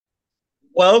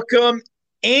Welcome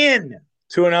in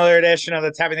to another edition of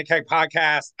the Tapping the Keg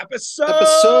podcast, episode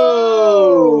Episode.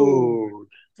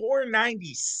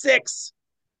 496.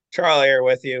 Charlie here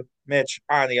with you, Mitch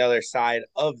on the other side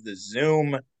of the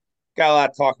Zoom. Got a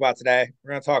lot to talk about today.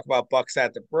 We're going to talk about Bucks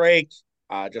at the break,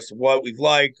 just what we've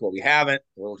liked, what we haven't,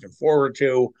 what we're looking forward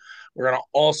to. We're going to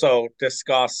also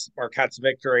discuss Marquette's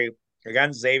victory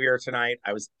against Xavier tonight.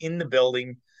 I was in the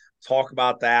building, talk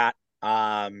about that.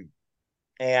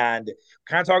 And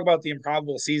kind of talk about the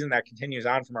improbable season that continues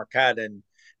on for Marquette and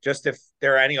just if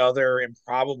there are any other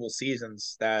improbable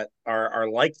seasons that are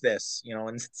like this,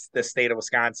 in the state of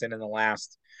Wisconsin in the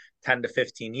last 10 to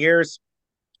 15 years.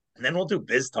 And then we'll do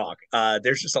biz talk.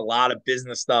 There's just a lot of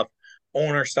business stuff,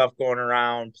 owner stuff going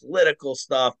around, political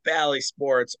stuff, Bally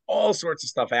sports, all sorts of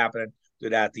stuff happening. Do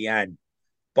that at the end.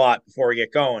 But before we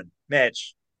get going,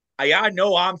 Mitch, I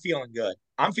know I'm feeling good.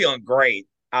 I'm feeling great.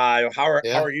 How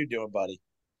Yeah. are you doing, buddy?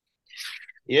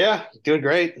 Yeah. Doing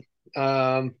great.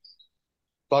 Um,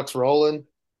 Bucks rolling.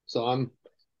 So I'm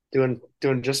doing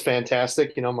just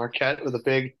fantastic. Marquette with a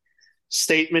big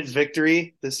statement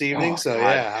victory this evening. Oh So God,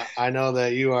 yeah, I know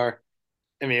that you are.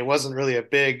 I mean, it wasn't really a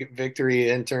big victory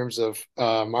in terms of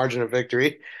margin of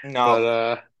victory, no,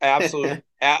 but absolute.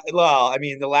 Well, I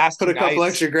mean, the last put two a couple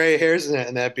nights. extra gray hairs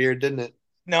in that beard, didn't it?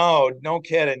 No, no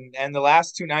kidding. And the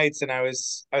last two nights, and I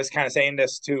was kind of saying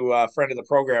this to a friend of the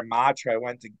program, Mach, who I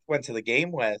went to the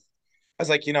game with. I was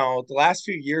like, the last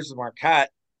few years of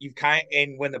Marquette,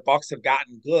 and when the Bucks have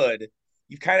gotten good,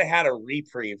 you've kind of had a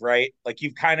reprieve, right? Like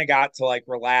you've kind of got to like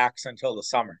relax until the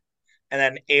summer. And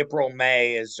then April,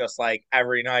 May is just like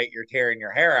every night you're tearing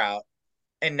your hair out.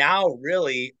 And now,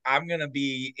 really, I'm going to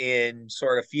be in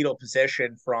sort of fetal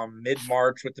position from mid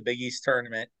March with the Big East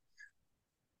tournament.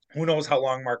 Who knows how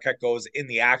long Marquette goes in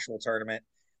the actual tournament?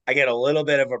 I get a little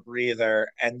bit of a breather,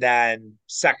 and then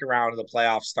second round of the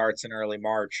playoff starts in early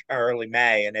March, or early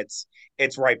May, and it's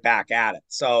right back at it.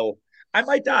 So I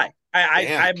might die. I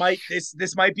Damn. might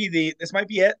this might be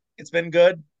it. It's been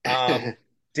good.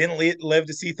 Didn't live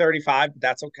to see 35, but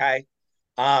that's okay.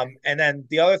 And then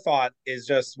the other thought is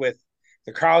just with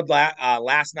the crowd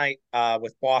last night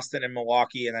with Boston and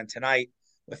Milwaukee, and then tonight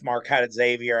with Marquette and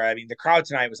Xavier. I mean, the crowd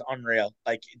tonight was unreal.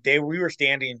 Like we were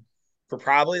standing for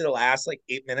probably the last like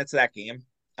 8 minutes of that game.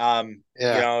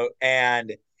 Yeah.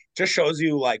 And just shows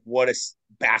you like what a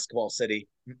basketball city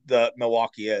the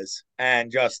Milwaukee is,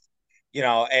 and just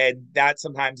and that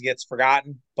sometimes gets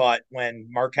forgotten. But when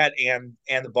Marquette and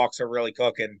the Bucks are really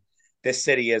cooking, this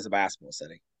city is a basketball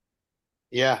city.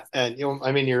 Yeah, and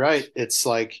I mean, you're right. It's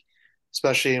like,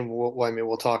 especially in, I mean,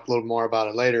 we'll talk a little more about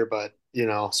it later, but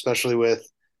especially with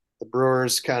the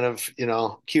Brewers kind of,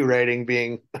 Q rating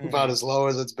being about Mm-hmm. as low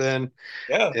as it's been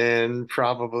Yeah, in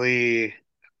probably,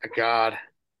 God,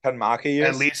 Maka at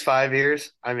years. least 5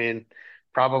 years. I mean,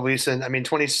 probably since, I mean,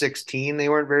 2016 they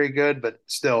weren't very good, but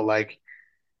still, like,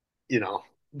 you know,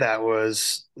 that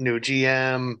was new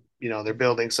GM. They're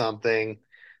building something.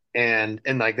 And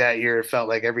like that year, it felt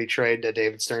like every trade that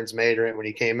David Stearns made or when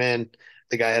he came in,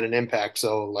 the guy had an impact.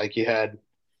 So like you had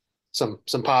some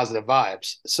positive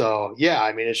vibes. So yeah,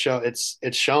 I mean it's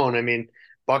shown. I mean,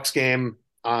 Bucks game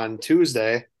on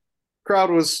Tuesday, crowd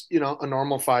was, a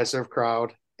normal Fiserv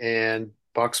crowd, and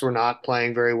Bucks were not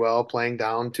playing very well, playing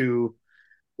down to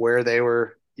where they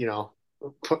were,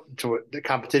 put to the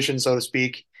competition, so to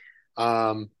speak.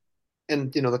 Um,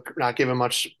 and not giving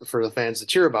much for the fans to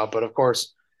cheer about, but of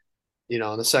course in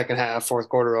the second half, fourth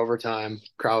quarter, overtime,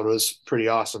 crowd was pretty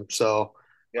awesome. So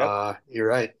Yep. you're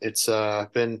right. It's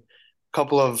been a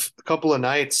couple of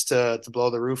nights to blow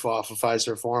the roof off of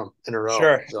Fiserv Forum in a row.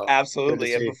 Sure, So good to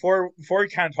absolutely. And see. before we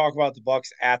kind of talk about the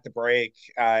Bucks at the break,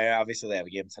 obviously they have a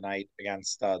game tonight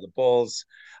against the Bulls.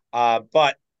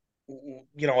 But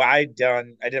I did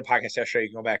a podcast yesterday. You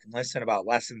can go back and listen about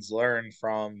lessons learned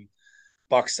from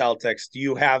Bucks Celtics. Do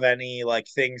you have any like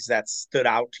things that stood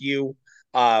out to you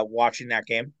watching that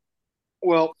game?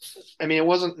 Well, I mean, it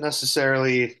wasn't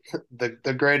necessarily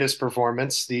the greatest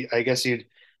performance. I guess you'd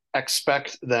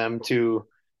expect them to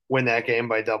win that game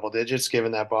by double digits,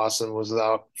 given that Boston was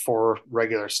without four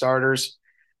regular starters.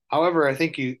 However, I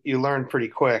think you learn pretty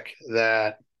quick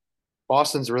that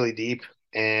Boston's really deep,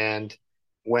 and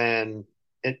when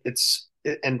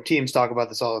and teams talk about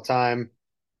this all the time,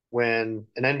 when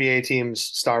an NBA team's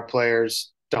star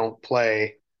players don't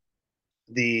play,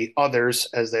 the others,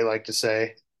 as they like to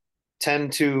say,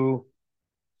 tend to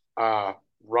uh,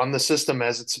 run the system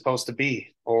as it's supposed to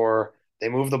be, or they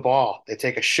move the ball, they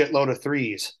take a shitload of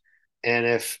threes, and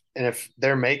if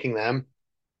they're making them,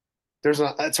 there's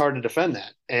not it's hard to defend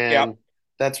that, Yep. and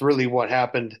that's really what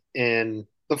happened in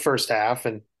the first half,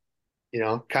 and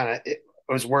kind of.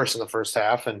 it was worse in the first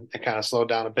half, and it kind of slowed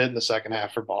down a bit in the second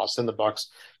half for Boston. The Bucks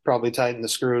probably tightened the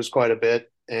screws quite a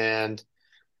bit, and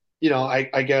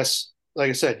I guess, like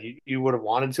I said, you would have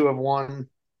wanted to have won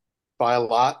by a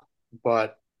lot,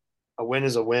 but a win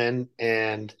is a win,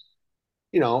 and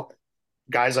you know,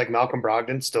 guys like Malcolm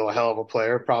Brogdon, still a hell of a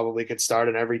player, probably could start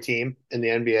in every team in the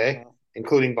NBA, Mhm.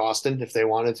 including Boston if they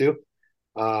wanted to.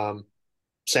 Um,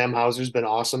 Sam Hauser's been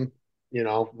awesome,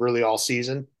 really all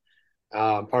season.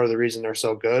 Part of the reason they're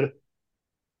so good.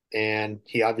 And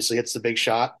he obviously hits the big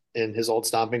shot in his old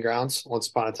stomping grounds once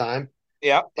upon a time.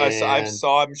 Yeah, I And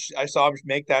saw him. I saw him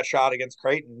make that shot against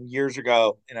Creighton years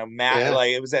ago. Matt, yeah,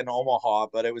 like it was in Omaha,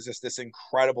 but it was just this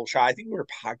incredible shot. I think we were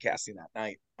podcasting that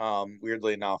night,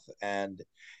 weirdly enough, and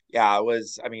yeah, it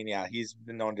was. I mean, yeah, he's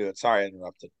been known to do it. Sorry, I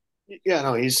interrupted. yeah,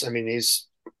 no, he's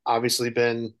obviously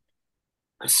been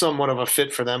somewhat of a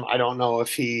fit for them. I don't know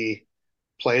if he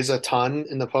plays a ton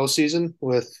in the postseason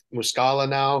with Muscala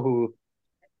now, who,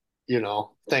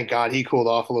 thank God he cooled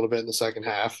off a little bit in the second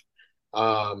half.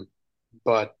 Um,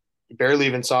 but barely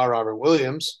even saw Robert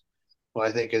Williams, who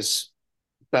I think is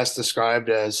best described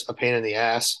as a pain in the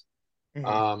ass. Hmm.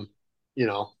 Um, you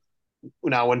know,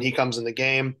 Now when he comes in the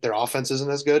game, their offense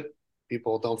isn't as good.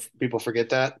 People forget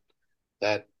that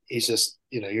he's just,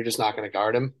 you're just not going to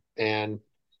guard him. And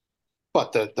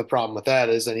but the problem with that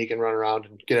is then he can run around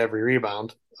and get every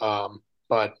rebound.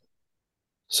 But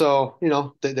so,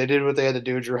 they did what they had to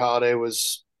do. Drew Holiday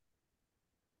was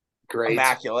great.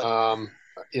 Immaculate.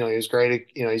 He was great.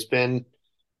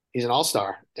 He's an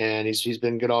all-star and he's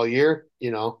been good all year,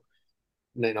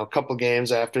 a couple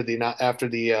games after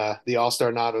the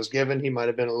all-star nod was given, he might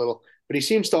have been a little, but he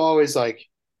seems to always like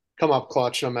come up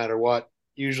clutch no matter what,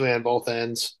 usually on both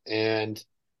ends. And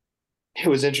it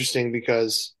was interesting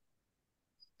because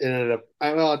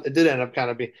it did end up kind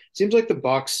of being, seems like the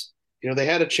Bucks, they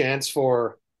had a chance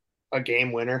for a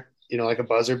game winner, like a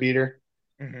buzzer beater.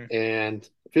 Hmm. And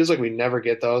it feels like we never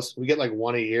get those. We get like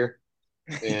one a year,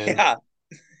 and Yeah,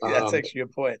 that's um, actually a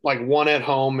good point. like one at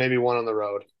home, maybe one on the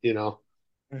road.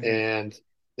 Hmm. And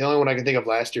the only one I can think of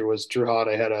last year was Drew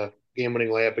Holiday had a game-winning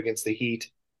layup against the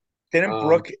Heat.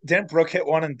 Didn't Brooke hit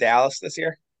one in Dallas this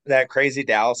year? That crazy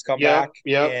Dallas comeback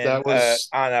Yep, in that was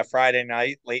on a Friday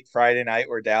night, late Friday night,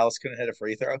 where Dallas couldn't hit a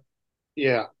free throw.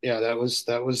 yeah, that was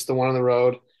the one on the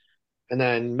road. And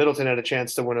then Middleton had a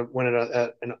chance to win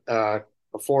it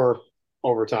before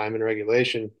overtime in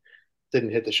regulation,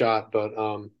 didn't hit the shot, but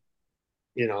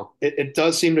it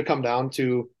does seem to come down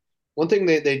to one thing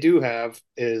they do have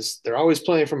is they're always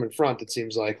playing from in front, it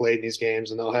seems like late in these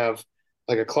games, and they'll have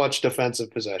like a clutch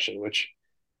defensive possession, which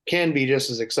can be just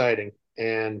as exciting.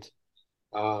 And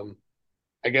um,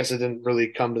 I guess it didn't really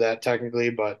come to that technically,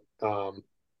 but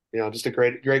just a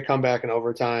great comeback in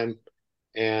overtime.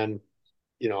 And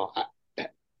you know, I,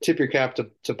 tip your cap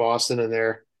to Boston and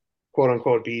their quote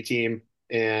unquote B team.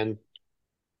 And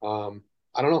um,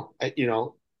 I don't know.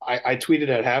 I tweeted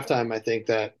at halftime. I think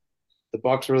that the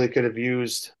Bucks really could have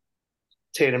used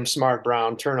Tatum, Smart,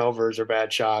 Brown turnovers or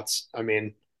bad shots. I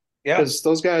mean, Yeah, because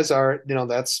those guys are,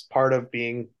 that's part of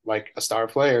being like a star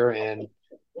player, and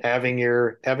having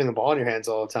the ball in your hands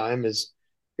all the time is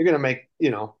you're going to make,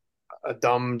 a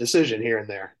dumb decision here and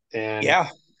there. And yeah,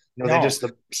 no,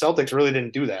 the Celtics really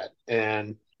didn't do that.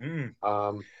 And mm.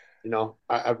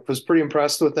 I was pretty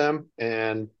impressed with them,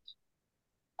 and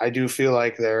I do feel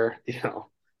like they're,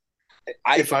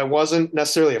 I if I wasn't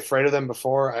necessarily afraid of them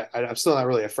before, I'm still not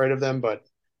really afraid of them, but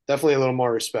definitely a little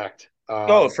more respect.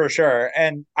 Oh, for sure.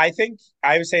 And I think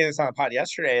I was saying this on the pod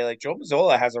yesterday. Like Joe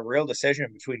Mazzola has a real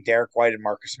decision between Derek White and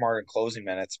Marcus Smart in closing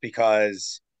minutes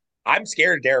because I'm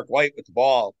scared of Derek White with the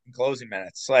ball in closing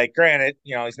minutes. Like, granted,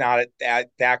 he's not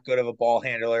that good of a ball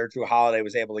handler. Drew Holiday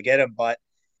was able to get him, but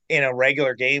in a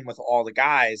regular game with all the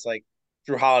guys, like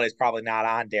Drew Holiday's probably not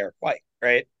on Derek White,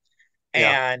 right?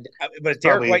 Yeah, And but it's if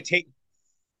Derek White probably take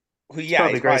who, it's yeah,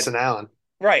 probably he's probably Grayson Allen.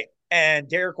 right. And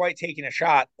Derek White taking a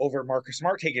shot over Marcus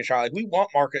Smart taking a shot. Like we want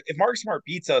Marcus. If Marcus Smart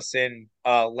beats us in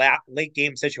a late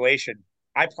game situation,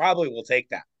 I probably will take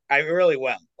that. I really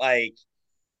will. Like,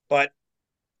 but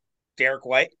Derek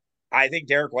White, I think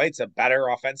Derek White's a better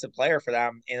offensive player for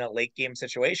them in a late game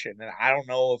situation, and I don't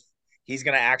know if he's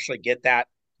going to actually get that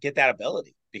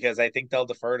ability because I think they'll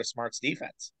defer to Smart's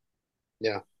defense.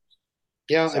 Yeah,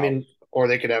 yeah. I So mean, or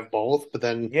they could have both, but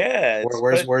then yeah, where, it's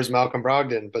where's but where's Malcolm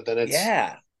Brogdon? But then it's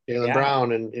yeah, Jaylen yeah.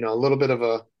 Brown, and a little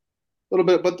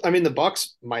bit. But I mean, the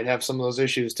Bucks might have some of those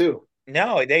issues too.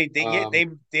 No, Um,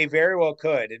 they very well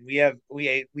could, and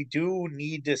we do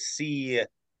need to see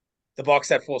the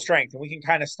Bucks at full strength, and we can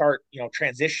kind of start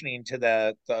transitioning to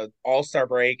the All Star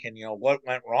break and what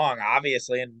went wrong,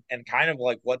 obviously, and kind of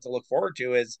like what to look forward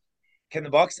to is can the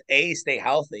Bucks stay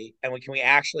healthy, and can we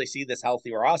actually see this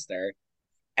healthy roster?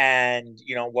 And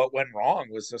what went wrong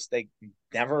was just they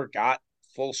never got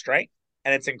full strength,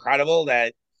 and it's incredible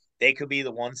that they could be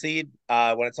the one seed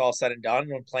when it's all said and done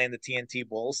when playing the TNT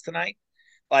Bulls tonight.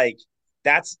 Like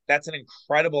that's an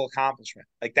incredible accomplishment.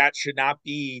 Like that should not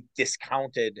be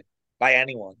discounted by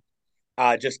anyone,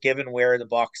 just given where the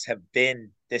Bucks have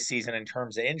been this season in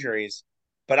terms of injuries.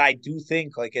 But I do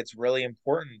think like it's really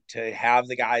important to have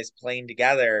the guys playing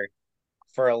together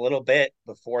for a little bit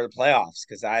before the playoffs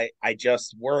because I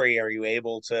just worry, are you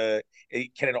able to,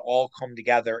 can it all come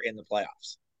together in the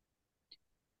playoffs?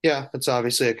 Yeah, it's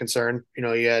obviously a concern.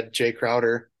 You had Jay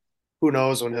Crowder. Who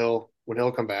knows when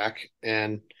he'll come back?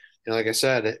 And like I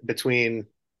said, between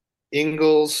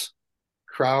Ingles,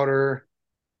 Crowder,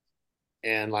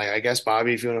 and like I guess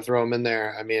Bobby, if you want to throw him in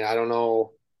there. I mean, I don't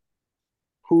know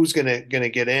who's gonna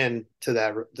get in to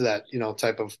that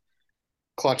type of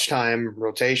clutch time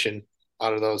rotation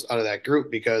out of that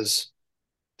group because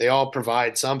they all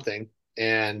provide something.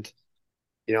 And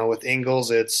with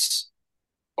Ingles, it's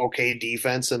okay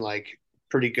defense and like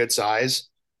pretty good size,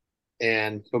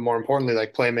 and but more importantly,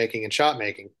 like playmaking and shot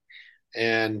making.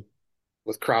 And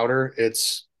with Crowder,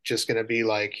 it's just gonna be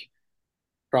like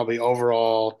probably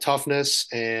overall toughness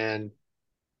and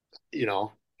you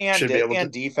know and should be able to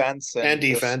and defense and and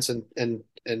just defense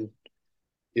and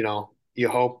you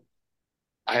hope.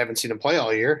 I haven't seen him play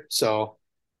all year, so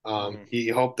mhm.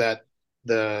 you hope that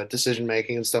the decision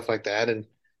making and stuff like that, and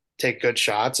take good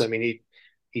shots. I mean,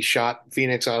 he shot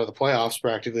Phoenix out of the playoffs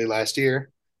practically last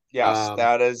year. Yes, Um,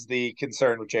 that is the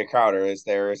concern with Jay Crowder is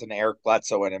there is an Eric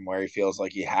Bledsoe in him where he feels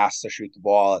like he has to shoot the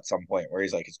ball at some point where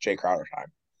he's like it's Jay Crowder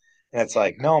time. And it's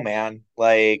like, no, man,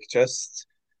 like just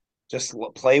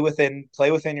play within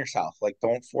yourself. Like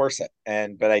don't force it.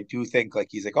 And but I do think like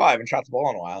he's like, oh, I haven't shot the ball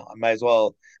in a while. I might as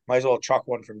well chuck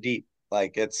one from deep.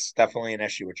 Like it's definitely an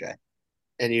issue with Jay.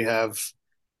 and you have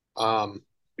um,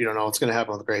 you don't know what's going to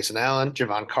happen with Grayson Allen.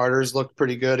 Javon Carter's looked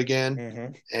pretty good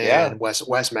again, Yeah, and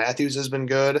Wes Matthews has been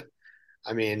good.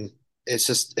 I mean,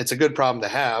 it's a good problem to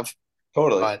have,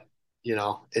 totally. but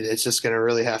it's just going to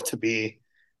really have to be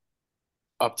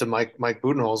up to Mike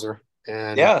Budenholzer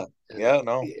and Yeah, and yeah,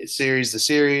 no, series to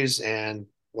series and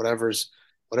whatever's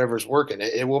working.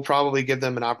 It will probably give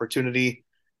them an opportunity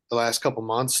the last couple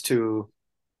months to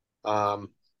um,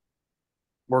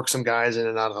 work some guys in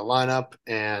and out of the lineup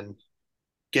and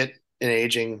get an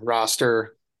aging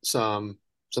roster some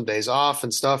days off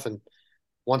and stuff. And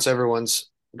once everyone's,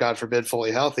 God forbid,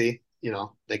 fully healthy,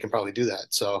 they can probably do that.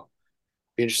 So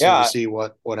be interesting to yeah, see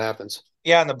what happens.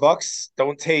 yeah. And the Bucks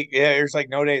don't take. Yeah, there's like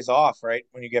no days off, right?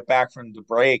 When you get back from the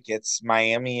break, it's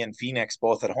Miami and Phoenix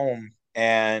both at home,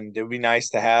 and it would be nice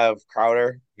to have Crowder.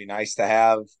 It'd be nice to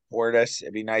have Portis.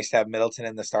 It'd be nice to have Middleton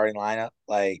in the starting lineup.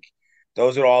 Like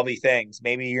those would all be things.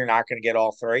 Maybe you're not going to get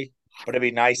all three, but it'd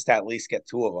be nice to at least get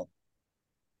two of them.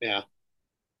 Yeah. Yeah,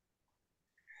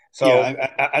 So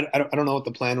I don't know what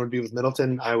the plan would be with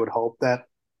Middleton. I would hope that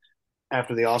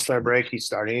after the All-Star break, he's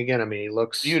starting again. I mean,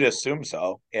 you'd assume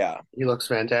so. Yeah. he looks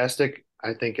fantastic.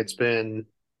 I think it's been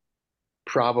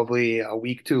probably a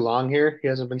week too long here. He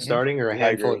hasn't been Hmm. starting or a I agree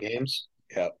handful of with that. games,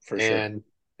 Yeah, for sure. and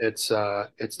it's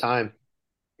time.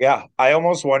 Yeah, I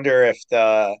almost wonder if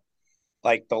the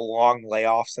long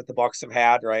layoffs that the Bucks have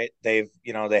had, right? They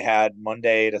had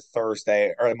Monday to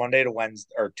Thursday or Monday to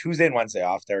Wednesday or Tuesday and Wednesday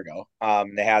off. There we go.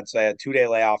 They had 2 day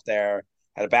layoff there,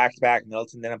 had a back to back.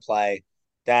 Middleton didn't play.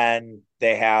 Then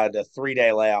they had a 3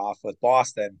 day layoff with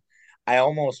Boston. I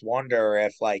almost wonder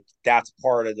if like that's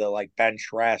part of the like bench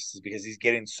rest is because he's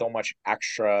getting so much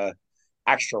extra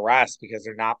rest because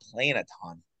they're not playing a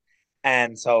ton.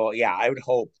 And so, yeah, I would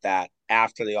hope that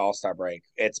after the All Star break,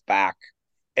 it's back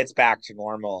to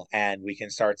normal, and we can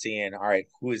start seeing, all right,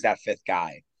 who is that fifth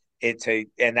guy?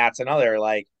 And that's another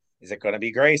like, is it going to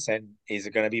be Grayson? Is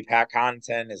it going to be Pat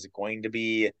Connaughton? Is it going to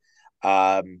be,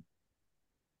 um,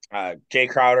 Jay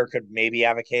Crowder could maybe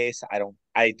have a case. I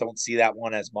don't see that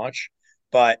one as much,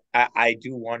 but I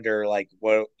do wonder like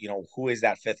what who is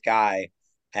that fifth guy,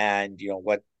 and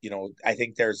I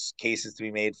think there's cases to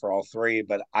be made for all three,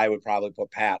 but I would probably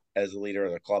put Pat as the leader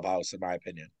of the clubhouse in my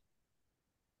opinion.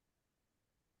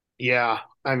 Yeah,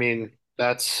 I mean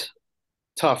that's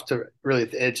tough to really.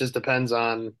 It just depends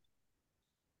on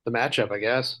the matchup, I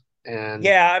guess. And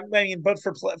Yeah, I mean, but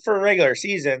for a regular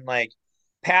season, like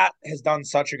Pat has done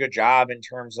such a good job in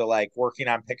terms of like working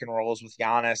on pick and rolls with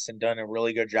Giannis and done a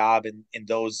really good job in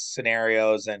those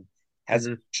scenarios and has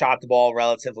mhm. shot the ball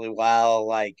relatively well.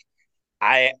 Like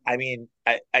I mean,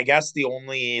 I guess the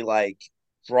only like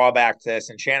drawback to this,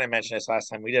 and Shannon mentioned this last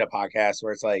time we did a podcast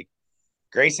where it's like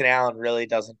Grayson Allen really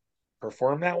doesn't.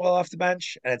 perform that well off the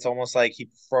bench, and it's almost like he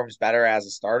performs better as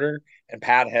a starter. And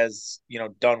Pat has,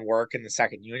 done work in the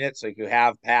second unit. So if you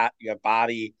have Pat, you have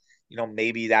Bobby,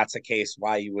 maybe that's a case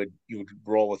why you would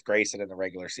roll with Grayson in the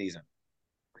regular season.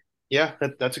 Yeah,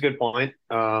 that's a good point.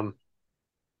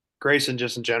 Grayson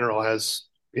just in general has,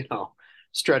 you know,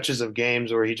 stretches of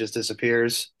games where he just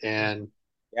disappears and,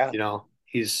 Yeah.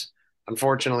 he's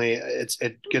unfortunately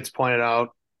it gets pointed out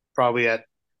probably at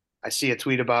I see a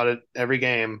tweet about it every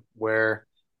game where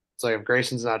it's like if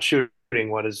Grayson's not shooting,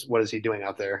 what is he doing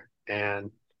out there?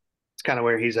 And it's kind of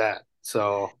where he's at.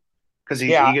 So because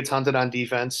he Yeah. gets hunted on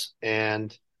defense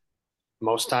and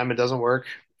most time it doesn't work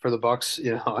for the Bucks,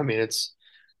 I mean it's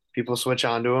people switch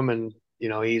onto him and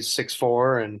he's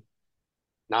 6'4" and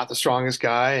not the strongest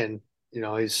guy and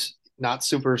he's not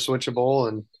super switchable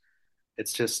and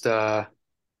it's just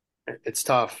it's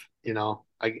tough,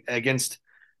 against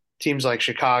teams like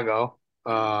Chicago,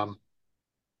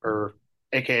 or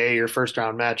AKA your first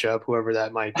round matchup, whoever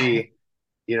that might be,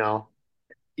 you know,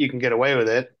 you can get away with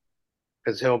it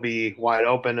because he'll be wide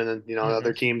open, and then Hmm.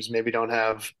 other teams maybe don't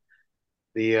have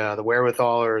the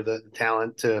wherewithal or the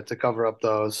talent to cover up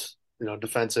those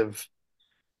defensive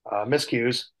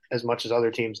miscues as much as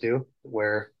other teams do.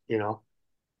 Where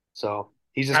so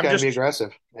he's just I'm got to be just,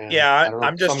 aggressive, and yeah, I don't know.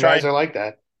 I'm just Some guys trying. are like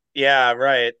that. Yeah,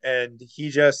 right. And he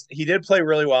did play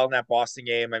really well in that Boston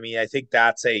game. I mean, I think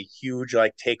that's a huge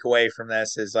like takeaway from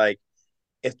this is like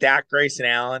if that Grayson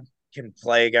Allen can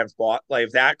play against like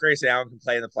if that Grayson Allen can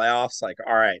play in the playoffs, like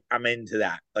all right, I'm into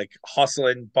that. Like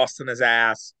hustling, busting his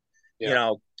ass,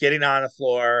 Yeah, getting on the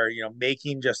floor,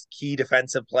 making just key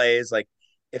defensive plays. Like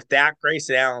if that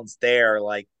Grayson Allen's there,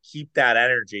 like keep that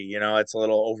energy. It's a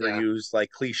little yeah. overused, like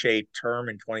cliche term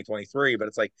in 2023, but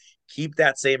it's like keep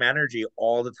that same energy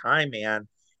all the time, man.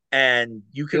 And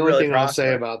you The could only really thing I'll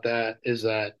say prosper. about that is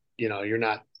that you're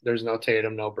not. There's no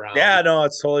Tatum, no Yeah, Brown. no,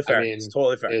 it's totally I fair. It's mean,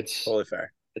 totally fair. it's Totally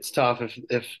fair. it's tough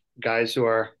if guys who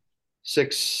are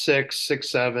 6'6",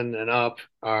 6'7" and up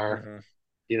are, Hmm.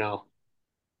 you know,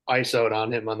 ISO'd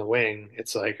on him on the wing.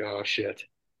 It's like, oh shit.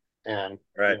 And,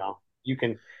 Right. you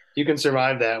can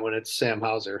survive that when it's Sam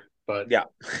Hauser. But Yeah,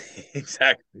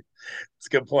 exactly. It's a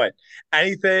good point.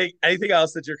 Anything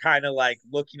else that you're kind of like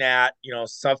looking at,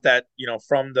 stuff that,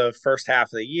 from the first half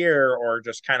of the year or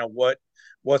just kind of what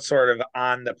sort of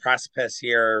on the precipice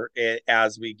here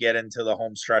as we get into the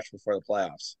home stretch before the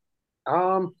playoffs?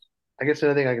 um I guess the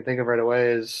only thing I can think of right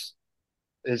away is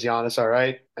Giannis all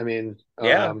right? I mean,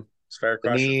 Yeah, it's a fair the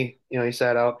question. knee, he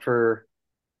sat out for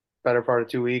better part of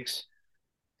 2 weeks.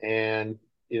 And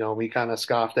we kind of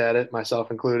scoffed at it,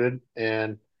 myself included.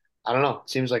 And I don't know, it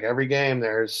seems like every game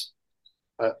there's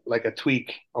like a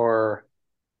tweak or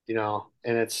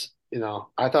and it's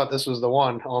I thought this was the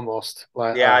one almost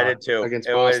Yeah, I did too.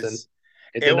 against Boston.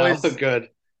 It It did not look was good.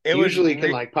 it He was usually can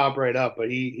re like pop right up, but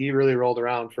he really rolled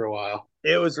around for a while.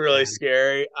 It was really And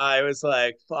scary. I was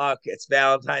like, fuck, it's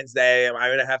Valentine's Day. Am I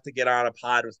gonna have to get on a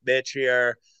pod with Mitch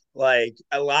here? Like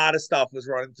a lot of stuff was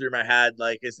running through my head.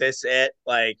 Like, is this it?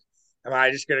 Like, am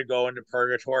I just gonna go into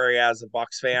purgatory as a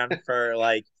Bucks fan for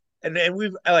like and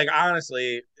we've like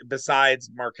honestly, besides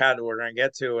Marquette, who we're gonna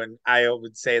get to, and I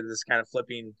would say this kind of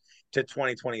flipping to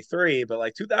 2023, but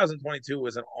like 2022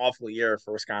 was an awful year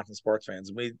for Wisconsin sports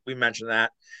fans. We mentioned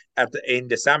that in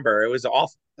December. It was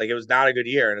awful. Like it was not a good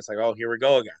year, and it's like, oh, here we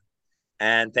go again.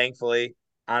 And thankfully,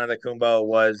 Antetokounmpo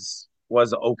was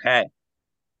okay,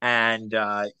 and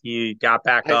he got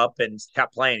back I up and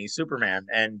kept playing. He's Superman,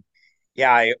 and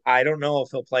yeah, I don't know if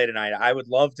he'll play tonight. I would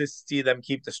love to see them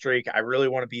keep the streak. I really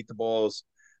want to beat the Bulls,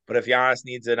 but if Giannis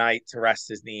needs a night to rest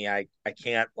his knee, I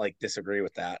can't like disagree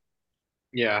with that.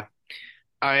 Yeah,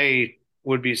 I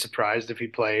would be surprised if he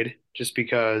played just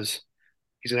because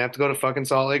he's gonna have to go to fucking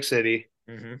Salt Lake City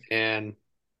Hmm. and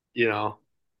you know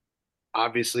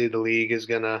obviously the league is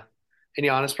gonna, and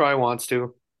Giannis probably wants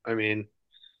to. I mean,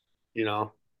 you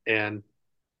know, and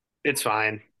it's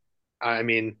fine. I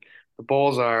mean, the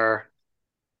Bulls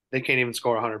they can't even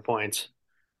score 100 points.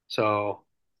 So,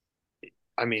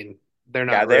 I mean, they're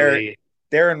Yeah, not really,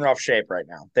 they're in rough shape right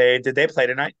now. They play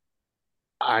tonight?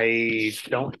 I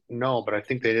don't know, but I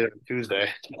think they did it on Tuesday.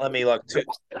 Let me look.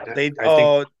 They I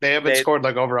think they haven't they scored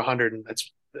like over 100 and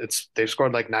they've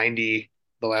scored like 90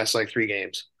 the last like 3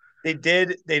 games. they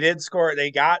did score.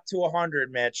 They got to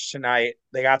 100, Mitch, tonight.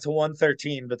 They got to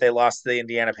 113, but they lost to the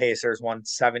Indiana Pacers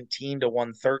 117 to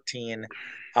 113.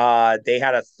 They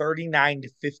had a 39 to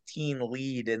 15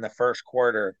 lead in the first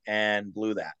quarter and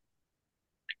blew that.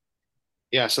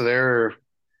 Yeah, so they're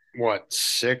what,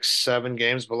 6, 7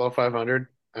 games below 500.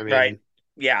 I Right. mean,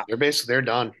 Yeah. they're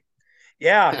done.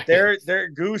 Yeah, their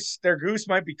goose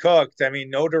might be cooked. I mean,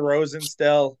 no DeRozan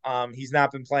still. He's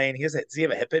not been playing. Does he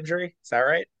have a hip injury? Is that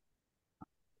right?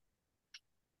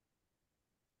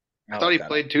 I I'll thought look he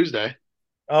that up. played Tuesday.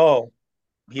 Oh,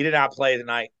 he did not play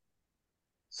tonight.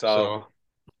 So So,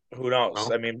 who knows?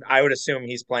 well, I mean, I would assume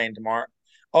he's playing tomorrow.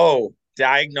 Oh,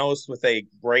 diagnosed with a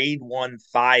grade 1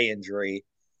 thigh injury.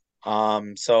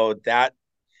 So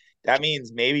that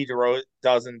means maybe DeRozan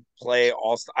doesn't play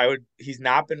all. I would. He's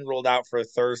not been ruled out for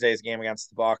Thursday's game against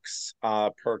the Bucks,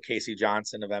 per Casey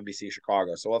Johnson of NBC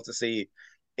Chicago. So we'll have to see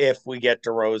if we get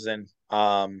DeRozan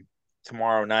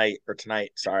tomorrow night or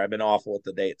tonight. Sorry, I've been awful with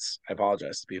the dates. I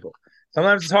apologize to people.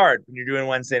 Sometimes it's hard when you're doing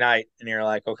Wednesday night and you're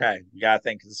like, okay, you gotta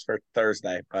think this is for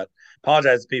Thursday. But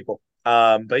apologize to people.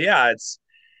 But yeah, it's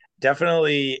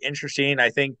definitely interesting. I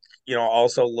think,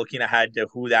 also looking ahead to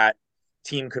who that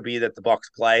team could be that the Bucks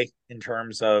play in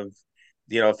terms of,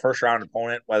 first round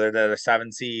opponent, whether they're the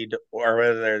 7 seed or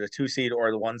whether they're the 2 seed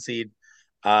or the 1 seed.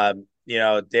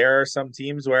 There are some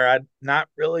teams where I'd not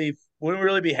really wouldn't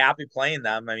really be happy playing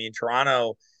them. I mean,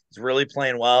 Toronto is really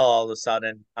playing well all of a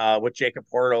sudden. With Jacob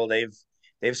Portal,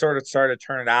 they've sort of started to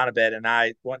turn it on a bit, and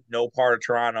I want no part of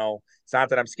Toronto. It's not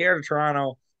that I'm scared of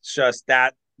Toronto. It's just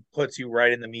that puts you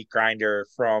right in the meat grinder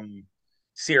from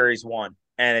series one,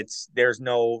 and there's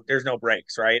no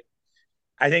breaks, right?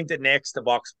 I think the Knicks, the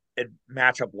Bucks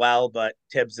match up well, but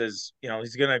Tibbs is,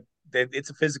 he's gonna. It's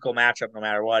a physical matchup no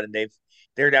matter what, and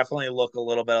they're definitely look a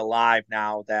little bit alive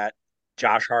now that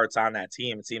Josh Hart's on that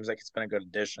team. It seems like it's been a good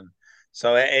addition.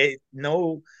 So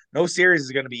no series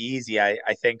is going to be easy. I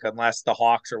think unless the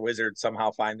Hawks or Wizards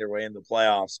somehow find their way in the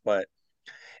playoffs, but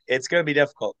it's going to be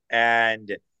difficult.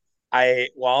 And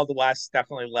while the West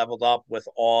definitely leveled up with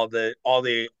all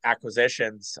the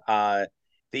acquisitions, the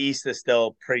East is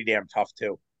still pretty damn tough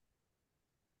too.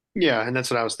 yeah, and that's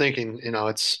what I was thinking.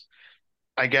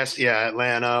 I guess, yeah,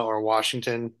 Atlanta or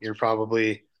Washington, you're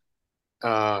probably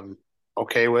um,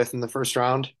 okay with in the first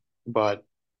round. But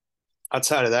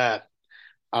outside of that,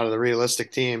 out of the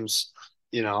realistic teams,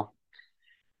 you know,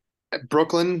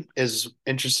 Brooklyn is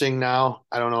interesting now.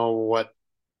 I don't know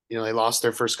they lost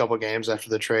their first couple games after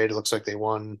the trade. It looks like they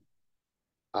won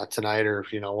tonight, or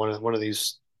one of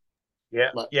these.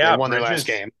 Yeah, They yeah. won their last Bridges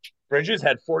game. Bridges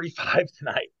had 45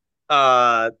 tonight.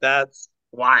 That's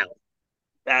wild.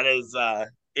 That is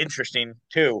interesting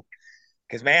too,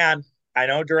 because man, I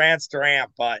know Durant's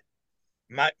Durant, but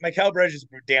Mikal Bridges is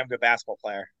a damn good basketball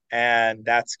player, and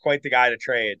that's quite the guy to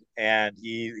trade. And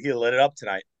he lit it up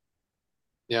tonight.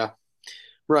 Yeah,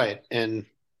 right. And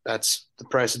that's the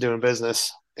price of doing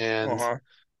business. Uh And huh.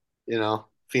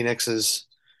 Phoenix is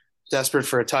desperate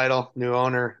for a title, new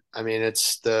owner. I mean,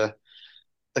 it's the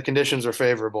conditions are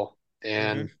favorable,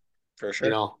 Mm-hmm. and For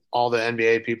sure. all the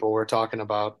NBA people were talking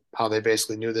about how they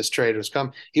basically knew this trade was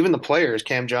coming. Even the players,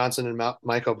 Cam Johnson and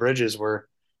Michael Bridges, were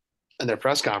in their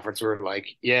press conference were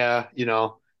like, "Yeah,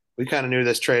 we kind of knew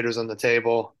this trade was on the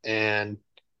table, and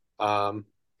um,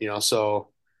 so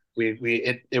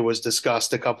it was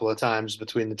discussed a couple of times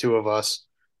between the two of us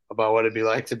about what it'd be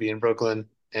like to be in Brooklyn,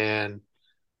 and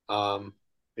um,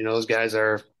 those guys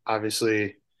are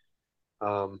obviously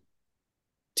um,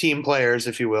 team players,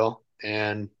 if you will,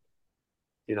 and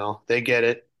they get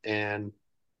it, and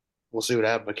we'll see what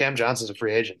happens. But Cam Johnson's a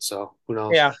free agent, so who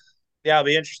knows? Yeah, yeah, it'll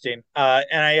be interesting.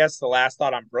 And I guess the last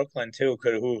thought on Brooklyn too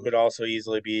who could also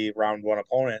easily be round one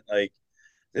opponent. Like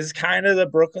this is kind of the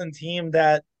Brooklyn team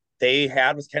that they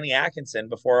had with Kenny Atkinson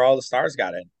before all the stars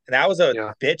got in, and that was a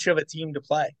Yeah, bitch of a team to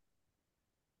play.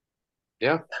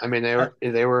 yeah. I mean, they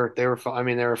were fun. I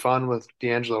mean, they were fun with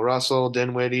D'Angelo Russell,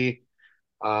 Dinwiddie.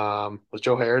 Was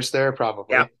Joe Harris there?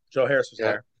 Yeah, Probably. Joe Harris was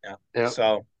Yeah, there. Yeah, yeah.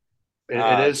 so It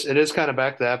uh, is it is kind of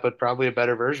back to that, but probably a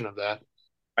better version of that.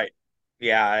 right,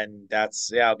 yeah, and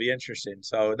it'll be interesting.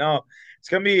 So no,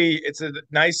 it's a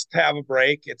nice to have a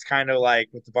break. It's kind of like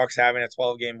with the Bucks having a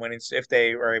 12 game winning, if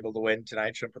they are able to win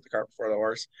tonight, shouldn't put the cart before the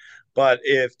horse. But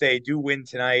if they do win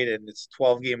tonight and it's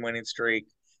 12 game winning streak,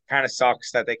 kind of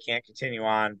sucks that they can't continue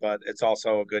on. But it's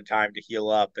also a good time to heal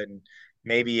up, and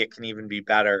maybe it can even be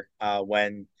better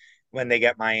when they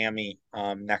get Miami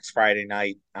next Friday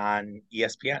night on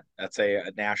ESPN. That's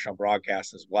a national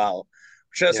broadcast as well.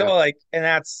 So Yeah, like, and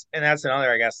that's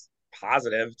another, I guess,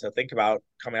 positive to think about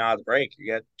coming out of the break. You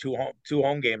get two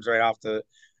home games right off the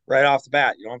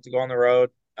bat. You don't have to go on the road.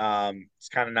 It's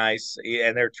kind of nice,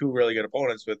 and they're two really good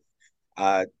opponents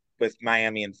uh with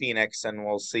Miami and Phoenix, and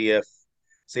we'll see if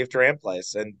Durant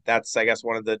plays. And that's, I guess,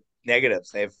 one of the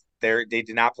negatives. They did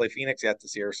not play Phoenix yet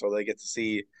this year, so they get to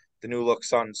see the new look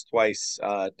Suns twice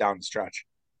down the stretch.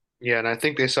 yeah, and I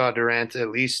think they saw Durant at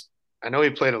least. I know he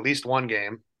played at least one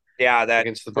game. Yeah, that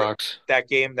against the Bucks. that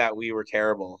game that we were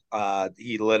terrible.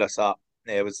 He lit us up.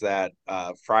 It was that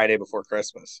Friday before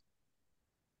Christmas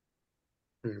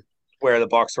Hmm. where the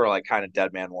Bucks were like kind of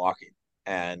dead man walking,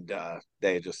 and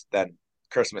they just then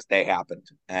Christmas Day happened,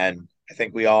 and I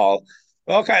think we all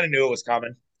kind of knew it was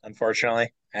coming,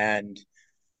 unfortunately, and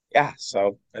yeah,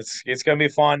 so it's gonna be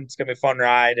fun. It's gonna be a fun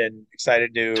ride, and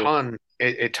excited to.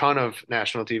 A ton of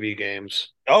national TV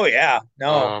games. Oh yeah,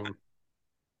 no, Um,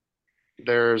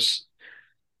 there's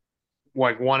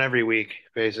like one every week,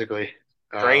 basically.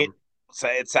 great. Um, So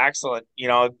it's excellent.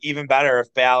 Even better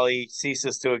if Bally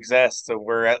ceases to exist, so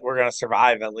we're gonna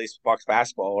survive at least Bucks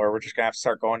basketball, or we're just gonna have to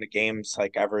start going to games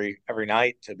like every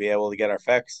night to be able to get our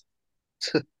fix.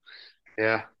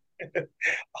 yeah,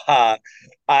 Uh,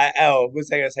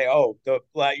 was I gonna say? Oh,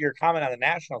 your comment on the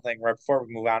national thing right before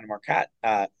we move on to Marquette.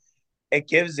 It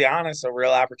gives Giannis a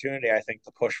real opportunity, I think,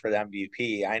 to push for the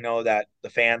MVP. I know that the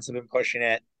fans have been pushing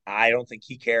it. I don't think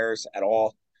he cares at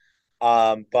all.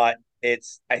 But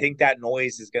I think that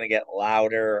noise is going to get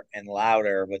louder and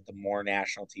louder with the more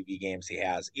national TV games he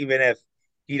has, even if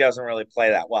he doesn't really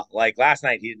play that well. Like last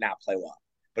night, he did not play well.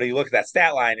 But if you look at that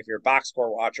stat line, if you're a box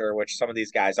score watcher, which some of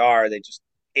these guys are, they just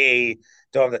A,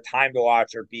 don't have the time to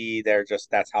watch, or B,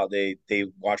 that's how they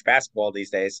watch basketball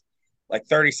these days. Like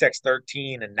 36,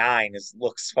 13, and 9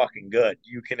 looks fucking good.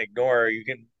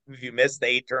 If you miss the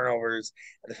 8 turnovers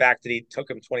and the fact that he took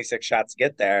him 26 shots to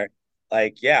get there,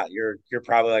 like, yeah, you're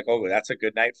probably like, oh, that's a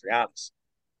good night for Giannis.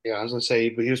 yeah. I was gonna say,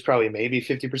 but he was probably maybe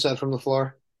 50% from the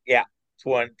floor. Yeah,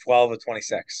 12 of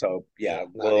 26. So yeah, Yeah, a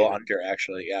not little even. under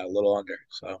actually. Yeah, a little under.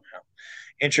 So yeah.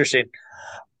 Interesting.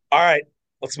 All right,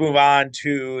 let's move on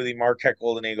to the Marquette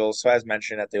Golden Eagles. So as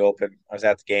mentioned at the Open, I was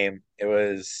at the game. It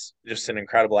was just an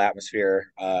incredible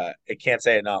atmosphere. I can't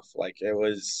say enough. Like it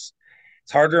was.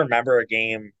 It's hard to remember a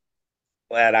game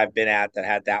that I've been at that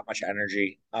had that much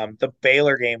energy. The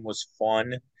Baylor game was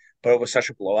fun, but it was such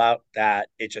a blowout that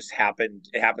it just happened.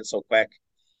 It happened so quick,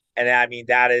 and I mean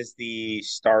that is the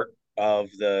start of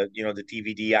the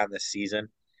DVD on this season.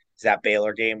 Is that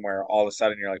Baylor game where all of a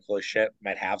sudden you're like, holy shit,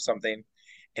 might have something,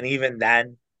 and even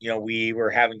then, we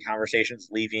were having conversations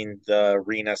leaving the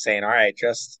arena saying, all right,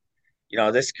 just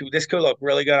this could look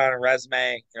really good on a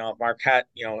resume. If Marquette,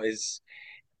 is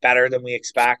better than we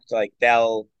expect, like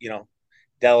they'll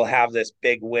have this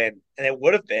big win. And it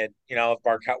would have been, if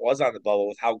Marquette was on the bubble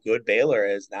with how good Baylor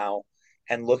is now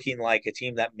and looking like a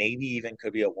team that maybe even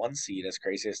could be a 1 seed, as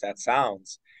crazy as that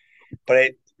sounds.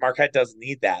 But Marquette doesn't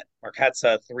need that. Marquette's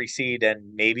a 3 seed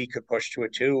and maybe could push to a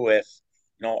 2 if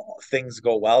things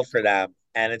go well for them.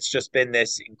 And it's just been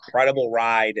this incredible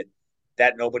ride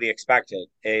that nobody expected.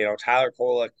 Tyler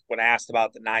Kolek, when asked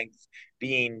about the ninth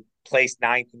being placed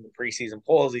ninth in the preseason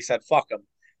polls, he said, fuck him,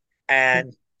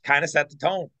 and kind of set the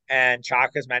tone. And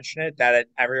Chalk has mentioned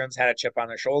everyone's had a chip on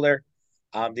their shoulder.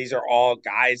 These are all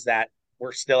guys that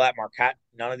were still at Marquette.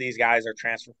 None of these guys are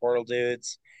transfer portal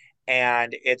dudes.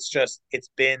 And it's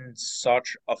been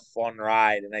such a fun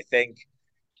ride. And I think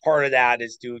part of that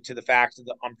is due to the fact of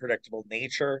the unpredictable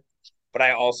nature. But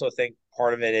I also think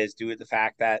part of it is due to the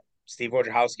fact that Steve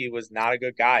Wojciechowski was not a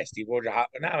good guy.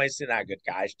 No, he's not a good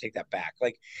guy. I should take that back.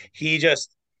 Like he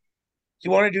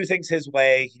wanted to do things his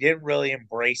way. He didn't really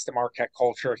embrace the Marquette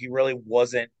culture. He really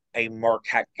wasn't a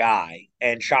Marquette guy.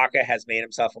 And Shaka has made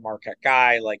himself a Marquette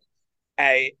guy. Like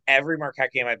every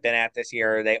Marquette game I've been at this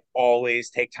year, they always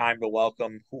take time to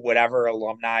welcome whatever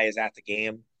alumni is at the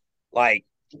game. Like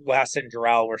Wes and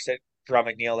Jarrell, Jarrell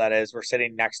McNeil, that is, we're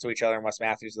sitting next to each other in Wes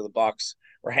Matthews of the Bucks.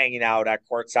 We're hanging out at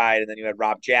courtside, and then you had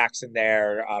Rob Jackson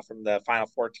there from the Final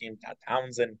Four team. Todd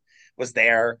Townsend was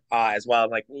there as well.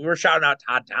 Like we were shouting out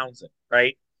Todd Townsend,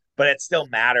 right? But it still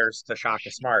matters to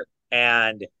Shaka Smart,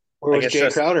 and Where like was it's Jay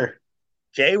just Crowder?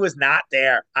 Jay was not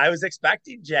there. I was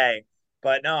expecting Jay,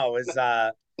 but no, it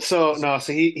was So no,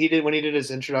 so he did when he did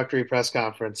his introductory press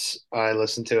conference. I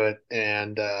listened to it,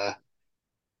 and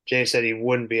Jay said he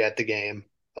wouldn't be at the game.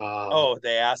 Um, oh,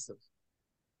 they asked him.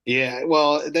 yeah,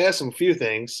 well, they asked him a few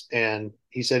things, and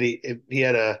he said he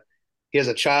has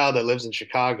a child that lives in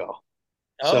Chicago,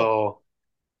 Oh, so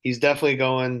he's definitely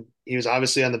going. He was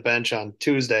obviously on the bench on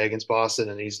Tuesday against Boston,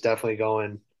 and he's definitely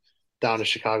going down to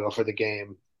Chicago for the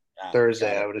game got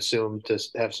Thursday. I it. would assume to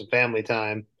have some family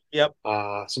time, Yep,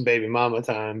 some baby mama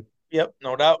time, yep,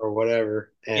 no doubt. or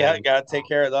whatever, Yeah, and got to take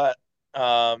care of that.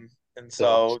 And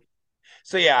so.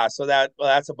 so yeah,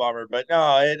 that's a bummer, but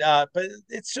no, but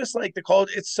it's just like the cold.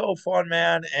 It's so fun,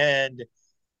 man, and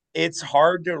it's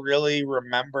hard to really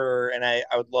remember, and I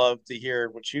would love to hear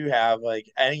what you have, like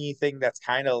anything that's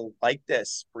kind of like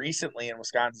this recently in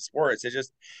Wisconsin sports. It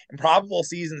just improbable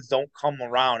seasons don't come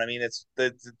around. I mean, it's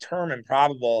the term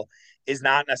improbable is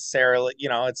not necessarily,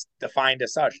 it's defined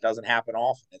as such. It doesn't happen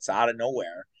often. It's out of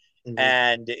nowhere. Mhm.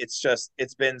 And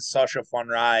it's been such a fun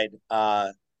ride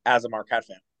as a Marquette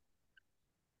fan.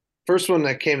 First one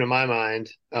that came to my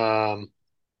mind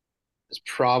is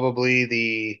probably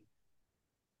the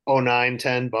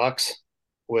 '09-'10 Bucks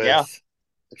Yeah. with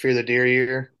the Fear the Deer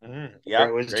year, where Yep.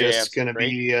 it was Great just answer. going to Great.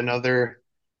 be another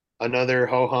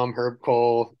ho hum Herb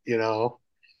Cole,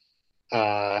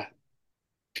 uh,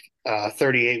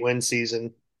 38 win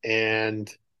season.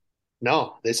 And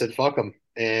no, they said fuck them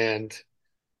and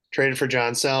traded for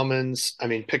John Salmons. I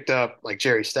mean, picked up like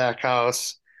Jerry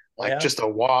Stackhouse, Oh like yeah. just a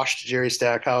washed Jerry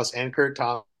Stackhouse and Kurt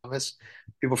Thomas.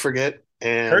 People forget.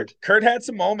 Kurt And Kurt had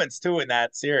some moments too in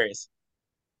that series.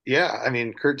 yeah, I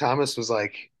mean, Kurt Thomas was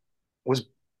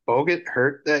Bogut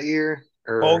hurt that year?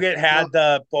 Or no? Bogut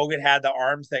had the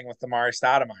arm thing with Damari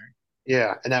Stoudemire.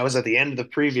 Yeah, and that was at the end of the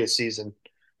previous season.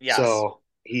 Yes. So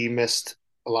he missed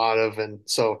a lot of, and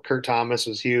so Kurt Thomas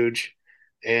was huge.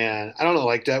 And I don't know,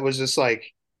 like that was just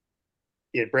like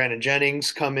you had Brandon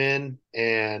Jennings come in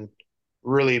and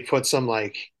really put some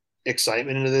like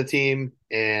excitement into the team,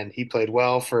 and he played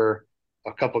well for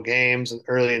a couple games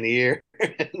early in the year,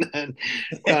 and then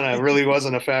kind of really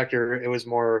wasn't a factor. It was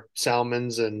more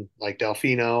Salmons and like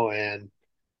Delfino, and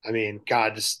I mean,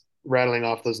 God, just rattling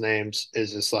off those names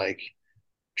is just like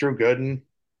Drew Gooden,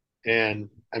 and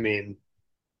I mean,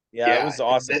 Yeah, it yeah, was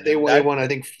awesome, they man. won I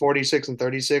think 46 and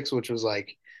 36, which was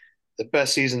like the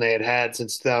best season they had had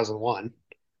since 2001,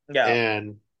 Yeah.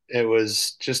 and it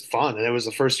was just fun. And it was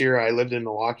the first year I lived in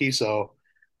Milwaukee, so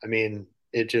I mean,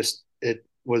 it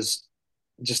was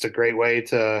just a great way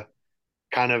to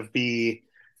kind of be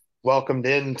welcomed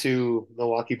into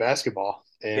Milwaukee basketball.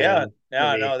 Yeah. And I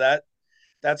Yeah, mean, no,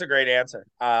 that's a great answer.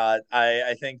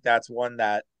 I think that's one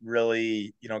that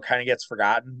really, kind of gets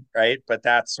forgotten, right? But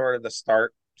that's sort of the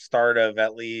start of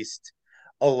at least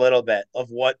a little bit of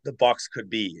what the Bucks could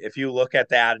be. If you look at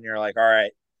that and you're like, all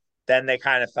right, then they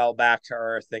kind of fell back to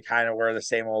earth. They kind of were the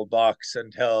same old Bucks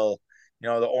until,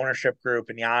 the ownership group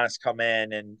and Giannis come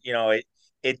in and,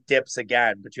 it dips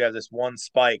again. But you have this one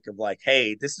spike of like,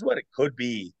 hey, this is what it could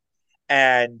be.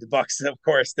 And the Bucks, of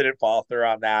course, didn't fall through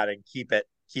on that and keep it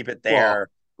well, there. It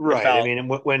right. I felt, mean,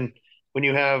 when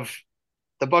you have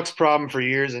the Bucks' problem for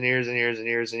years and years and years and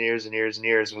years and years and years and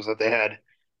years was that they had,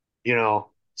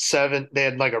 they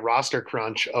had like a roster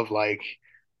crunch of like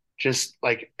just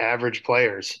like average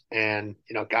players and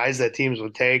guys that teams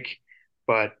would take,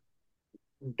 but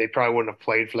they probably wouldn't have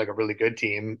played for like a really good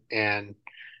team. And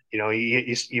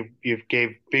you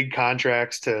gave big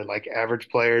contracts to like average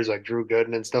players like Drew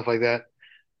Gooden and stuff like that,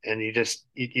 and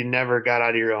you never got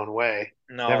out of your own way,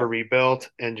 never no, rebuilt,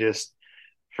 and just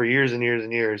for years and years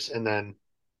and years. And then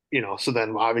so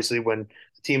then obviously when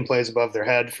the team plays above their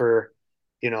head for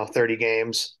 30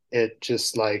 games, it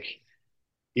just like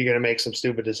you're going to make some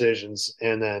stupid decisions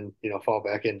and then fall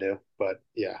back into. But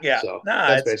yeah, yeah, so nah,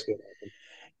 that's it's, basically what happened.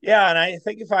 yeah. And I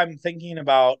think if I'm thinking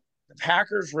about the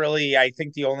Packers, really, I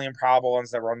think the only improbable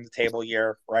ones that run the table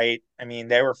here, right? I mean,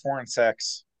 they were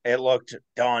 4-6. It looked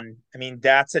done. I mean,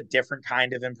 that's a different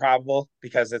kind of improbable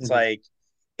because it's Mhm. like,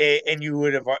 and you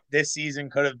would have, this season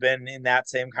could have been in that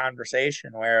same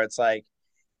conversation where it's like,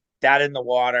 that in the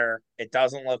water. It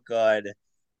doesn't look good.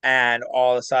 And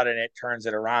all of a sudden it turns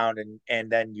it around.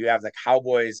 And then you have the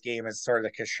Cowboys game as sort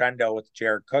of the crescendo with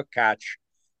Jared Cook catch.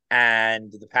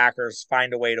 And the Packers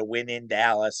find a way to win in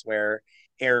Dallas where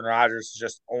Aaron Rodgers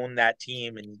just owned that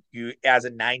team. And you, as a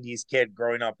 90s kid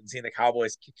growing up and seeing the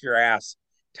Cowboys kick your ass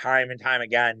time and time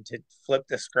again to flip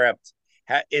the script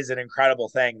is an incredible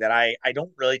thing that I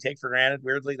don't really take for granted.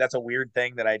 Weirdly, that's a weird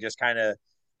thing that I just kind of,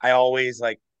 I always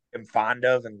like am fond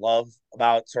of and love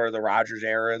about sort of the Rodgers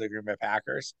era, the Green Bay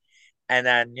Packers. And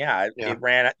then yeah, Yeah. it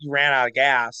ran you ran out of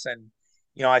gas, and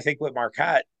I think with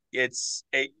Marquette, I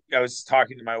was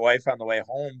talking to my wife on the way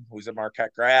home, who's a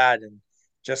Marquette grad, and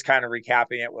just kind of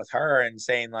recapping it with her and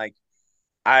saying like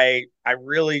I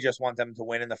really just want them to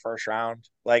win in the first round.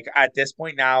 Like at this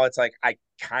point now, it's like I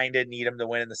kind of need them to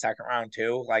win in the second round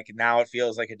too. Like now it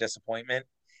feels like a disappointment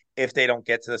if they don't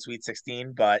get to the Sweet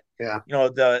 16. But Yeah.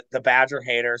 the Badger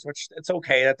haters, which it's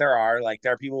okay that there are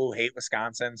people who hate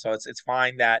Wisconsin, so it's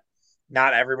fine that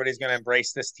not everybody's going to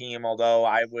embrace this team. Although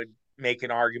I would make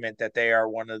an argument that they are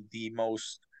one of the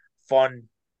most fun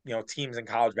teams in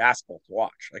college basketball to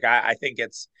watch. Like I think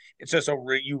it's just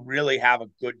you really have a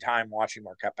good time watching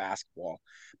Marquette basketball.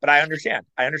 But I understand.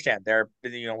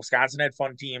 Wisconsin had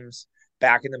fun teams.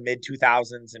 back in the mid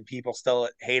 2000s, and people still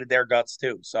hated their guts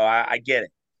too. So I get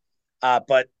it.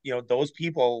 But those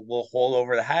people will hold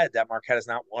over the head that Marquette has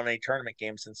not won a tournament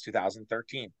game since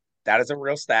 2013. That is a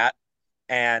real stat,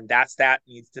 and that stat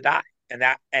needs to die.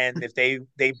 And if they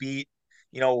beat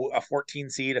a 14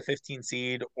 seed, a 15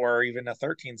 seed, or even a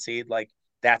 13 seed, like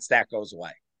that stat goes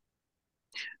away.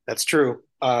 That's true.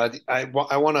 I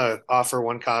want to offer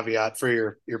one caveat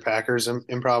for your Packers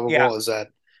Yeah, improbable is that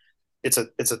it's a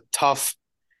tough.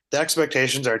 The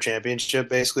expectations are championship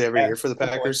basically every yeah, year for the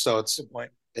good point. Packers, so it's Good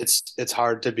point. it's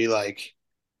hard to be like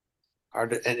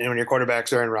hard to, and when your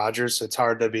quarterback's Aaron Rodgers, it's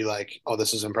hard to be like, oh,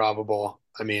 this is improbable.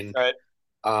 I mean, Right.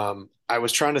 I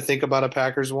was trying to think about a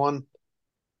Packers one,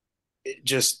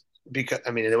 just because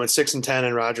I mean they went 6-10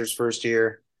 in Rodgers' first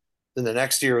year. Then the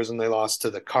next year was when they lost to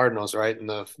the Cardinals, right? In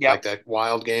the Yep. like that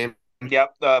wild game.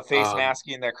 Yep, the face Um,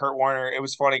 masking that Kurt Warner. It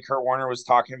was funny. Kurt Warner was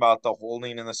talking about the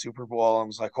holding in the Super Bowl and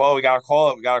was like, "Well, we gotta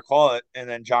call it. We gotta call it." And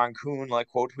then John Kuhn like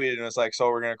quote tweeted and was like, "So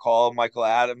we're gonna call Michael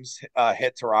Adams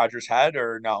hit to Rogers' head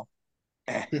or no?"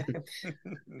 It's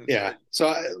yeah. like,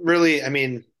 So really, I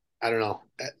mean, I don't know.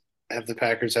 Have the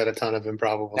Packers had a ton of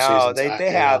improbable no, seasons?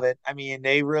 they haven't. I mean,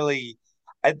 they really.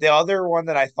 The other one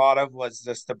that I thought of was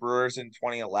just the Brewers in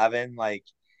 2011. Like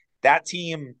that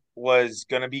team was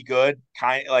going to be good,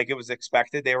 kind like it was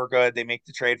expected. They were good. They make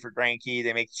the trade for Greinke,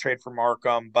 they make the trade for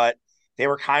Markham, but they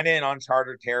were kind of in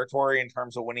uncharted territory in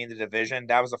terms of winning the division.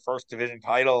 That was the first division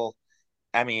title.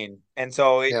 I mean, and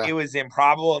so it Yeah, was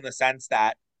improbable in the sense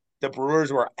that the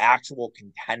Brewers were actual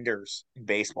contenders in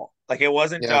baseball. Like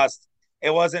yeah,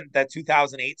 it wasn't the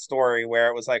 2008 story where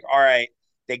it was like, all right,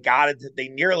 they got it. They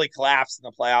nearly collapsed in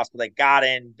the playoffs, but they got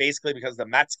in basically because the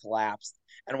Mets collapsed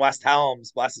and West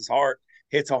Helms, bless his heart,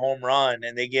 hits a home run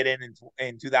and they get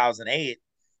in 2008.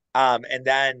 And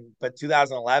then, but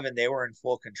 2011, they were in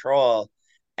full control.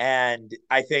 And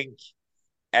I think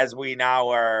as we now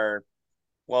are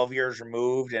 12 years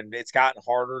removed and it's gotten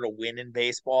harder to win in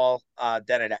baseball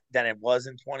than it was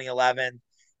in 2011,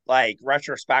 like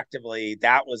retrospectively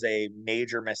that was a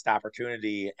major missed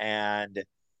opportunity, and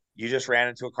you just ran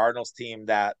into a Cardinals team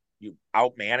that you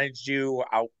outmanaged you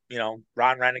out.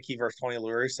 Ron Renicky versus Tony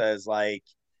Lurie says like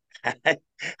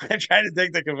I'm trying to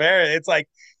think the compare. It's like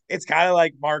it's kind of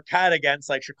like Marquette against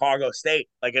like Chicago State.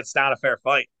 Like it's not a fair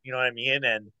fight. You know what I mean?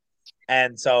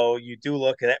 And so you do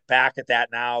look at it back at that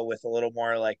now with a little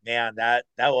more like, man, that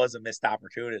was a missed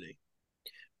opportunity.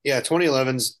 yeah.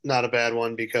 2011's not a bad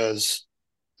one because,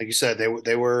 like you said,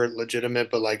 they were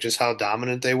legitimate, but like just how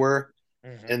dominant they were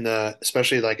Mm-hmm. in the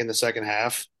especially like in the second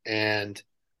half and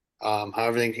how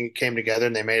everything came together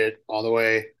and they made it all the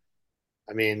way.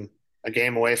 I mean, a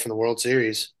game away from the World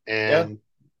Series, Yeah. and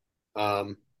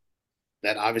um,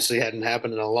 that obviously hadn't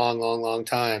happened in a long, long, long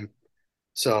time.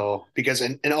 So because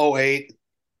in '08,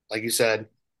 like you said,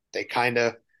 they kind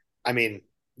of, I mean,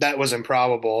 that was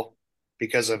improbable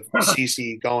because of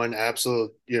CC going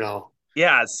absolute,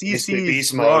 Yeah, basically CC's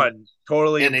beast mode, run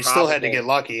totally and they still had to improbable. get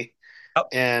lucky. Yep.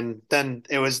 And then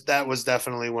that was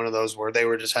definitely one of those where they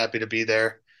were just happy to be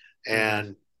there, Mm-hmm.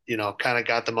 and kind of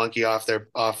got the monkey off the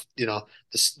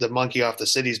monkey off the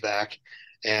city's back,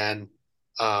 and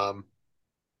um,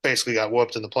 basically got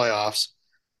whooped in the playoffs.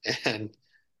 And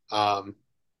um,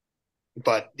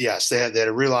 but yes, they had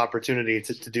a real opportunity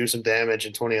to do some damage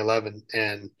in 2011,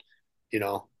 and you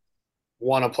know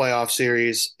won a playoff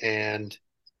series, and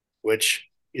which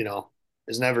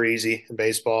is never easy in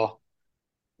baseball,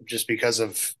 just because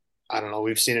of I don't know.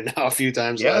 We've seen it now a few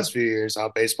times the Yeah. last few years how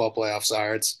baseball playoffs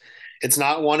are. It's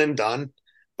not one and done,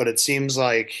 but it seems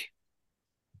like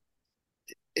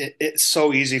it's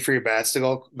so easy for your bats to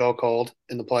go cold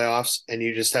in the playoffs, and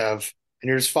you're just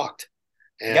fucked.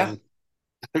 Yeah. And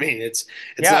I mean, it's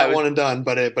Yeah. It not was one and done,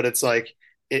 but it's like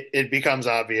it becomes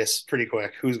obvious pretty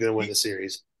quick who's going to win the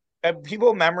series.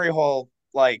 people memory hole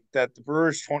like that the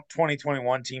Brewers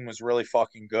 2021 team was really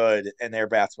fucking good and their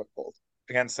bats went cold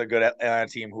against a good Atlanta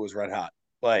team who was red hot.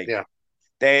 Like Yeah,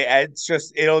 it's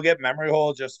just it'll get memory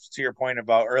hole just to your point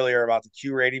about earlier about the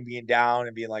Q rating being down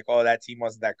and being like, oh, that team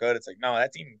wasn't that good. It's like, no,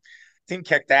 that team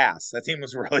kicked ass. That team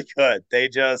was really good. They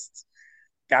just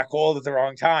got cold at the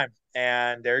wrong time.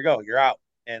 And there you go, you're out.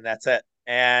 And that's it.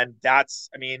 And that's,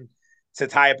 I mean, to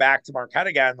tie it back to Marquette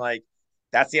again, like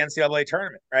that's the NCAA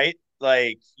tournament, right?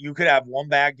 Like you could have one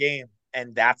bad game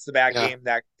and that's the bad yeah, game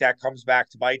that comes back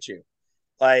to bite you.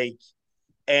 Like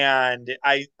and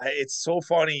it's so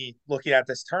funny looking at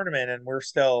this tournament and we're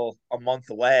still a month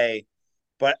away,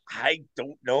 but I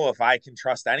don't know if I can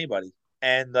trust anybody.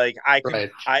 And like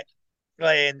right.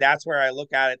 and that's where I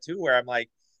look at it too, where I'm like,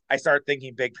 I start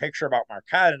thinking big picture about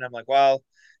Marquette, and I'm like, well,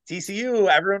 TCU,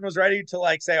 everyone was ready to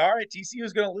like say, all right, TCU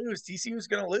is going to lose. TCU is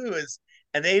going to lose.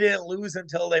 And they didn't lose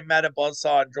until they met a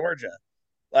buzzsaw in Georgia.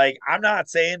 Like, I'm not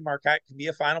saying Marquette can be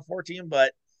a Final Four team,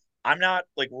 but I'm not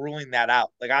like ruling that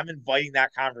out. Like, I'm inviting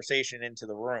that conversation into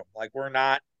the room. Like, we're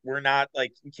not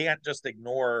like, we can't just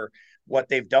ignore what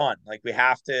they've done. Like, we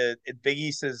have to, Big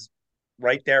East is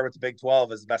right there with the Big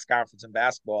 12 as the best conference in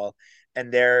basketball.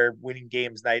 And they're winning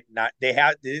games night, not,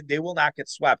 they will not get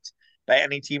swept by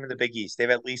any team in the Big East. They've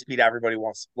at least beat everybody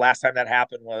once. Last time that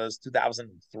happened was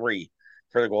 2003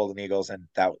 for the Golden Eagles, and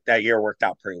that year worked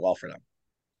out pretty well for them.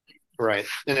 Right.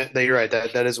 And you're right.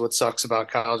 That is what sucks about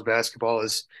college basketball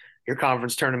is your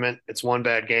conference tournament. It's one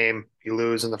bad game. You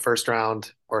lose in the first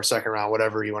round or second round,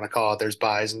 whatever you want to call it. There's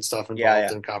buys and stuff Yeah,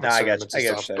 involved yeah. in No, conference tournaments I and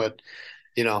get stuff. you. But,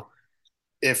 you know,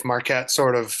 if Marquette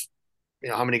sort of,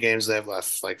 how many games they have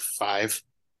left? Like five,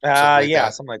 something like Yeah,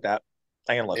 that. something like that.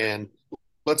 I can look. And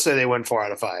let's say they win 4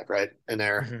 out of 5, right? And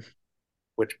they're, Mhm.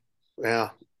 which, yeah,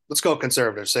 let's go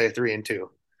conservative, say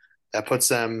 3-2. That puts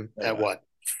them at Uh, what?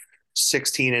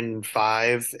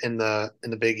 16-5 in the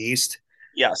Big East.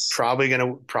 yes. Probably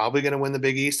gonna win the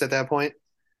Big East at that point,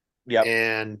 Yep.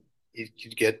 and you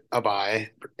get a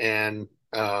bye. And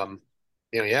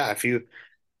yeah, if you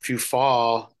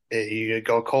fall, you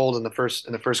go cold in the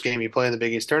first game you play in the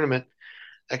Big East tournament.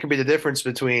 That could be the difference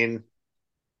between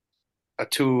a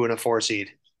 2 and a 4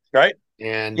 seed. Right.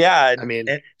 And Yeah. I mean,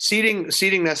 And seeding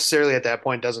necessarily at that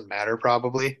point doesn't matter.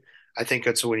 Probably, I think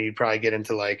that's when you probably get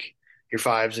into like your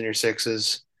fives and your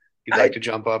sixes. You'd I like to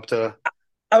jump up to.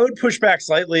 I would push back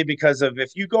slightly because of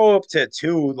if you go up to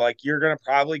two, like you're gonna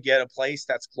probably get a place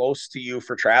that's close to you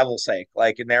for travel sake.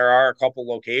 Like, and there are a couple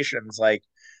locations like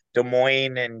Des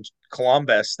Moines and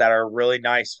Columbus that are really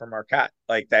nice for Marquette.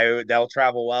 Like they'll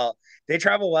travel well. They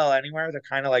travel well anywhere. They're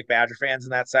kind of like Badger fans in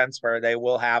that sense, where they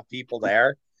will have people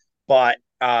there, but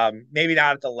maybe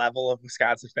not at the level of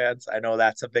Wisconsin fans. I know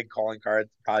that's a big calling card.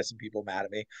 Probably some people mad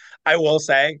at me. I will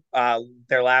say,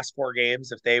 their last 4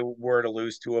 games, if they were to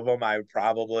lose 2 of them, I'd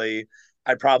probably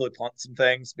punt some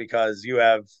things because you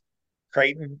have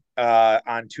Creighton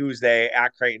on Tuesday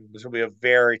at Creighton. This will be a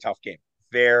very tough game,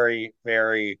 very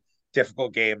very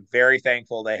difficult game. Very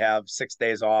thankful they have 6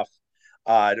 days off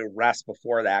to rest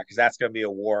before that because that's going to be a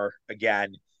war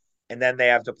again. And then they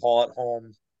have DePaul at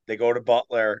home. They go to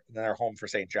Butler and then they're home for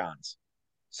St. John's.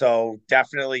 So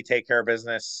definitely take care of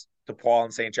business. DePaul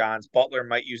and St. John's. Butler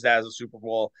might use that as a Super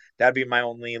Bowl. That'd be my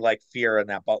only like fear in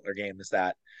that Butler game is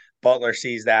that Butler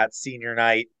sees that senior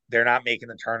night. They're not making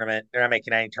the tournament. They're not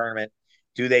making any tournament.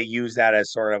 Do they use that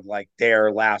as sort of like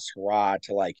their last hurrah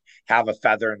to like have a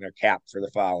feather in their cap for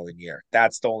the following year?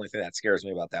 That's the only thing that scares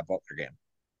me about that Butler game.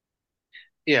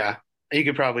 Yeah, you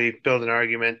could probably build an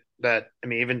argument that I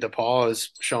mean even DePaul has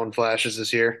shown flashes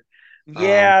this year. Um,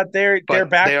 Yeah, they're but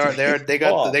back they to are they are being they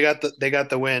got the, DePaul. they got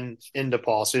the win in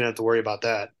DePaul, so you don't have to worry about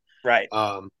that. Right.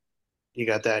 Um, you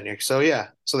got that in your so yeah,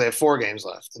 so they have 4 games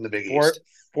left in the Big four East.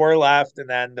 four left, and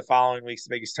then the following week's the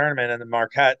biggest tournament, and the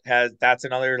Marquette has that's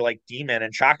another like demon,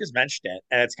 and Shock has mentioned it,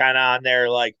 and it's kind of on their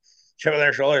like chip on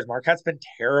their shoulders. Marquette's been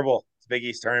terrible. It's Big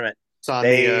East tournament.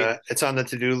 They It's on the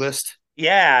to-do list.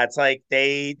 yeah, it's like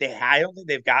they I don't think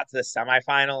they've got to the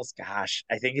semifinals. Gosh,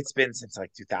 I think it's been since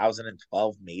like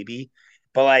 2012 maybe.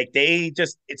 But like they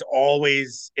just it's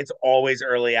always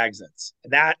early exits.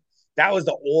 And that was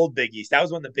the old Big East. That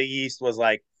was when the Big East was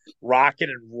like rocking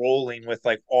and rolling with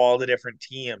like all the different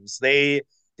teams. They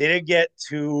didn't get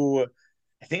to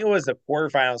I think it was the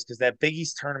quarterfinals because that Big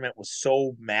East tournament was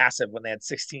so massive when they had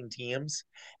 16 teams.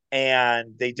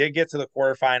 And they did get to the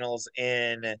quarterfinals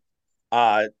in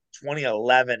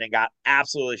 2011 and got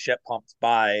absolutely shit pumped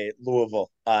by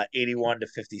Louisville, 81 to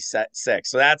 56.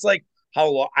 So that's like how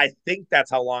long I think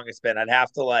that's how long it's been. I'd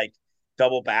have to like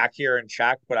double back here and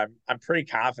check, but I'm pretty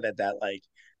confident that like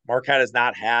Marquette has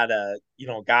not had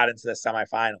got into the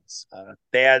semifinals.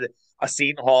 They had a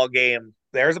Seton Hall game.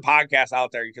 There's a podcast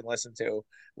out there you can listen to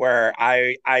where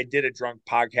I did a drunk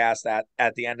podcast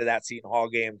at the end of that Seton Hall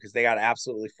game because they got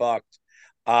absolutely fucked.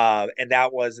 And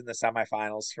that was in the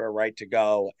semifinals for a right to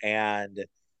go. And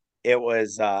it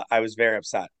was I was very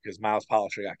upset because Miles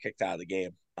Polisher got kicked out of the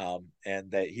game.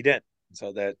 And that he didn't.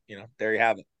 So that, there you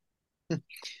have it.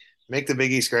 Make the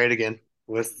Big East great again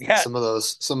with Yeah, some of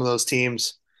those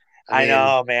teams. I I mean,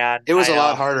 know, man. it was I a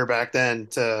lot know. harder back then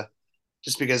to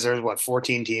just because there's what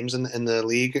 14 teams in the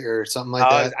league or something like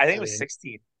that. I think I it was mean,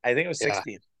 16. I think it was yeah,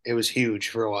 16. it was huge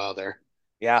for a while there,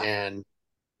 Yeah. and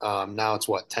now it's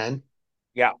what 10,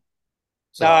 Yeah.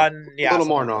 so a Yeah, little something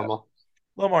more like that. normal.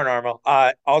 A little more normal.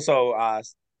 Also, uh,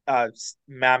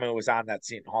 Mamu was on that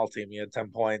Seton Hall team. He had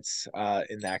 10 points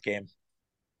in that game.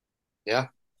 Yeah,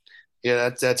 yeah,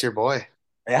 that's your boy.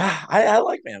 Yeah, I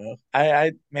like Mamu.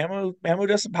 Mamu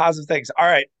does some positive things. All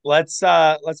right, let's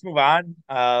move on.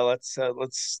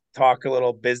 Let's talk a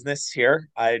little business here.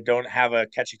 I don't have a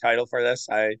catchy title for this.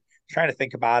 I trying to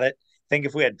think about it. I think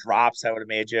if we had drops, I would have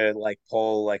made you like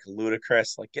pull like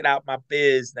ludicrous, like get out my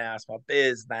business.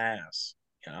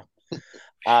 You know.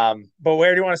 But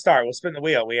where do you want to start? We'll spin the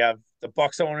wheel. We have the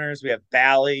Bucks owners, we have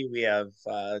Bally, we have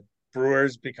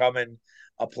Brewers becoming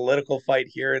a political fight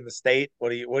here in the state. What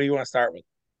do you want to start with?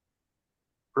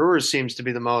 Brewers seems to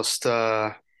be the most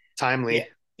Yeah. timely,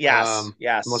 Yes.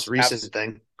 the most Yes. recent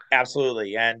thing.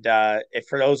 Absolutely. And if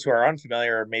for those who are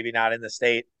unfamiliar, or maybe not in the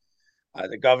state,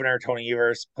 the governor Tony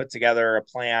Evers put together a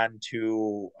plan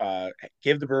to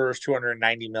give the Brewers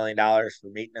 $290 million for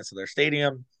maintenance of their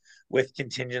stadium, with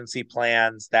contingency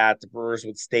plans that the Brewers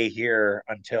would stay here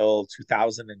until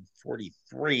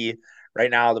 2043.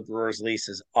 Right now, the Brewers lease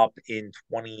is up in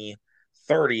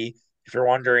 2030. If you're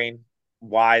wondering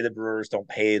why the Brewers don't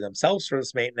pay themselves for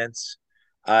this maintenance,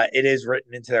 it is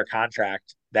written into their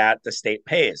contract that the state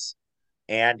pays.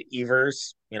 And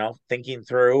Evers, thinking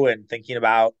through and thinking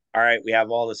about, all right, we have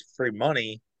all this free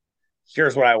money.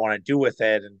 Here's what I want to do with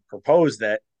it, and proposed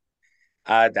it.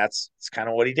 That's kind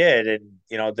of what he did. And,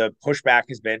 the pushback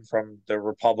has been from the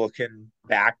Republican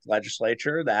backed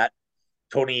legislature that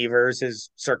Tony Evers is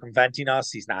circumventing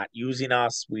us. He's not using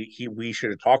us. We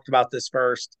should have talked about this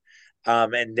first.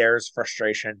 And there's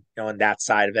frustration, on that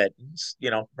side of it. It's,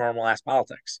 normal ass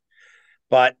politics.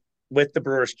 But with the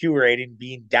Brewers Q rating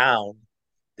being down,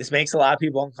 this makes a lot of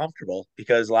people uncomfortable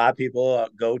because a lot of people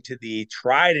go to the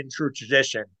tried and true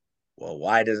tradition. Well,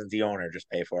 why doesn't the owner just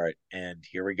pay for it? And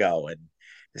here we go. And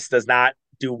this does not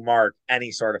do Mark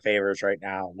any sort of favors right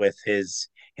now with his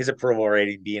approval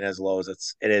rating being as low as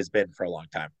it has been for a long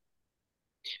time.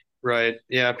 Right.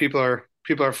 Yeah, people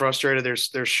are frustrated.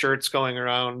 There's shirts going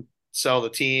around, sell the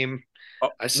team. Oh,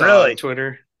 I saw on really?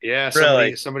 Twitter. Yeah,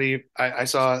 Really? somebody I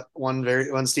saw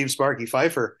one Steve Sparky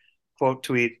Pfeiffer quote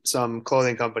tweet some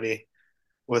clothing company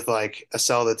with like a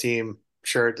sell the team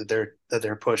shirt that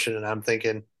they're pushing, and I'm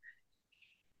thinking,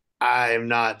 I'm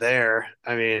not there.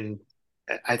 I mean,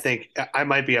 I think I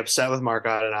might be upset with Mark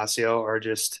Adonasio or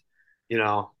just, you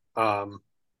know,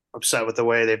 upset with the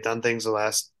way they've done things the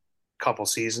last couple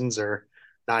seasons or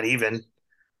not even,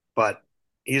 but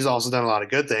he's also done a lot of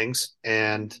good things.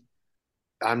 And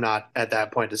I'm not at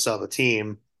that point to sell the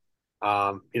team.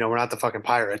 We're not the fucking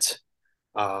Pirates.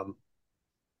 Um,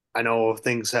 I know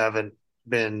things haven't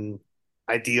been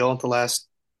ideal the last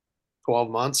 12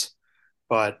 months,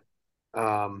 but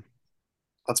um,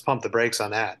 let's pump the brakes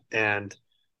on that. And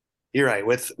you're right.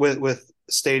 With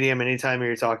stadium, anytime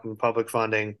you're talking public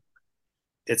funding,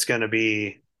 it's going to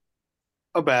be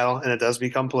a battle, and it does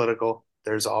become political.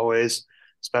 There's always,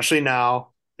 especially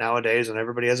nowadays, when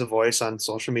everybody has a voice on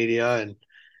social media and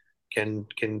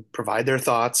can provide their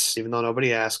thoughts, even though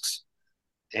nobody asks.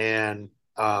 And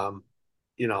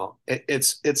it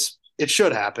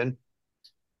should happen.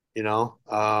 You know,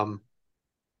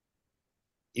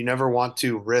 you never want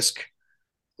to risk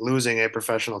losing a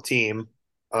professional team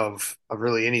of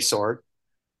really any sort,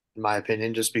 in my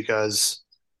opinion, just because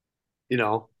you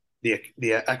know the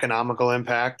economical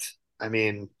impact. I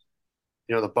mean,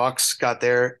 the Bucks got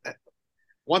there.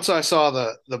 Once I saw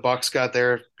the Bucks got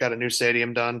a new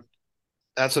stadium done,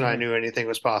 that's when I Mhm. knew anything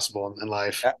was possible in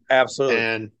life. Absolutely.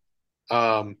 And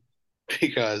um,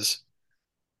 because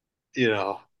you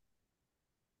know,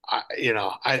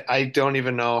 I don't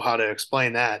even know how to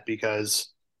explain that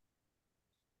because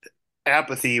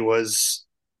apathy was.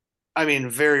 I mean,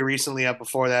 very recently up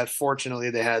before that, fortunately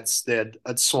they had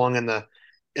swung in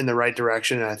the right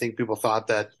direction, and I think people thought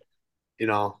that you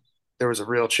know there was a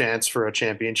real chance for a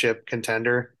championship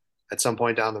contender at some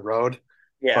point down the road.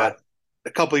 Yeah. But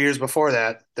a couple years before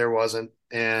that, there wasn't,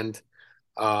 and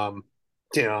um,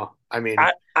 I mean,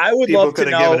 I would people love to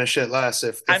could have given know. a shit less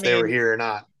if I if they were mean, here or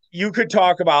not. you could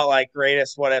talk about like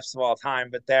greatest what ifs of all time,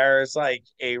 but there's like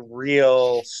a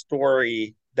real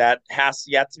story that has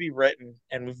yet to be written.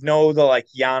 And we know the like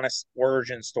Giannis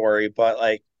origin story, but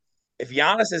like if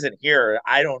Giannis isn't here,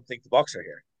 I don't think the Bucks are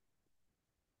here.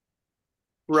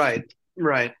 Right,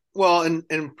 right. Well, and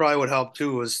probably what helped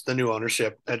too was the new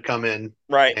ownership had come in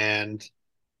Right. and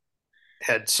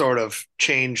had sort of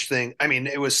changed things. I mean,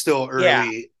 it was still Yeah.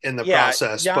 early in the Yeah.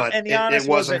 process, Yeah. but And it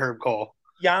wasn't Herb Cole.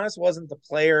 Giannis wasn't the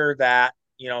player that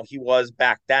he was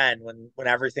back then when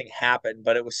everything happened.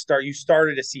 But it was you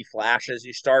started to see flashes.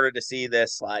 You started to see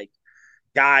this like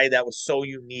guy that was so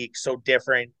unique, so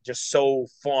different, just so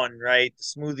fun, right? The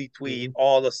smoothie tweet, Hmm.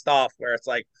 all the stuff where it's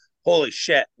like, holy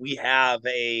shit, we have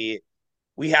a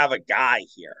guy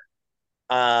here.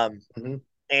 Um, Hmm.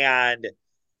 and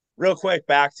real quick,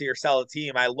 back to your sell a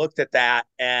team. I looked at that,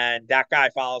 and that guy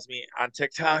follows me on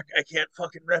TikTok. I can't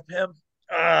fucking rip him.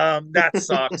 That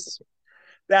sucks.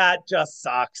 That just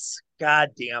sucks. God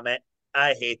damn it.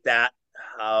 I hate that.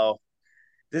 Oh,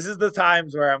 this is the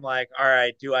times where I'm like, all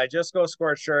right, do I just go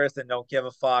scorched earth and don't give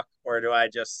a fuck, or do I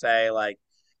just say like,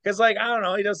 because like I don't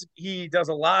know, he does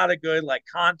a lot of good like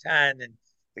content, and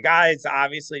the guy's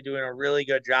obviously doing a really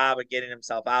good job of getting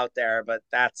himself out there, but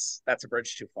that's a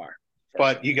bridge too far,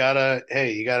 But you unfortunately. gotta,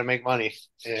 hey, you gotta make money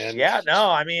and Yeah, no,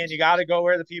 I mean you got to go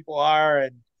where the people are,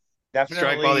 and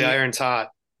strike while the definitely, iron's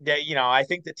hot. yeah, I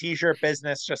think the t-shirt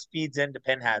business just feeds into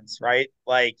pinheads, right?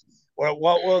 Like,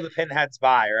 what will the pinheads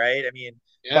buy, right? I mean,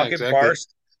 Yeah, fucking exactly.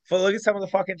 Barst. Look at some of the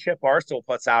fucking shit Barstool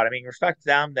puts out. I mean, respect to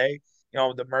them.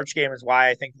 The merch game is why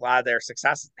I think a lot of their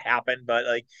success happened. But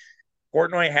like,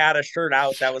 Portnoy had a shirt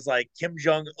out that was like Kim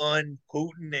Jong Un,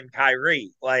 Putin, and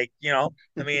Kyrie. Like, I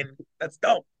mean, that's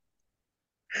dumb.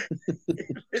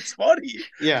 It's funny,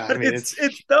 Yeah, I but mean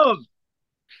it's dumb,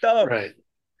 dumb. right.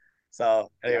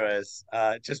 So, Yeah. anyways,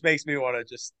 it just makes me want to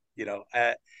just,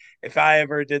 if I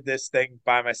ever did this thing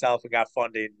by myself and got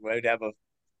funding, we'd have a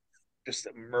just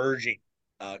emerging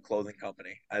clothing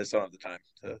company. I just don't have the time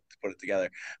to put it together.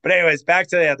 But anyways, back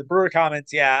to the Brewer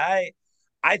comments. Yeah,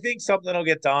 I think something will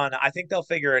get done. I think they'll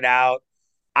figure it out.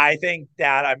 I think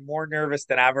that I'm more nervous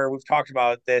than ever. We've talked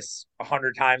about this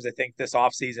 100 times, I think, this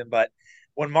offseason, but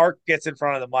when Mark gets in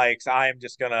front of the mics, I am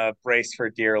just gonna brace for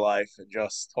dear life and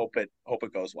just hope it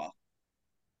goes well.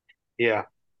 Yeah.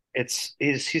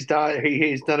 He's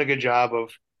done a good job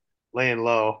of laying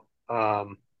low.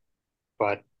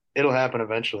 But it'll happen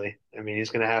eventually. I mean, he's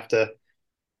gonna have to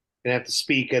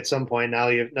speak at some point. Now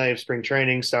you have spring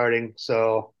training starting,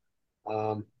 so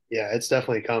yeah, it's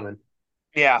definitely coming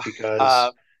Yeah.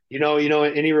 because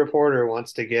any reporter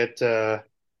wants to get that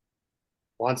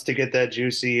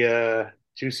juicy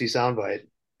soundbite.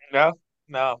 No,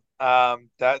 no.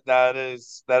 That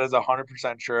is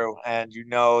 100% true, and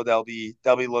they'll be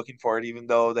looking for it, even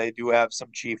though they do have some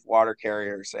chief water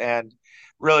carriers. And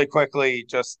really quickly,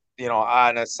 just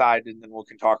on a side, and then we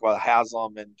can talk about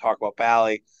Haslam and talk about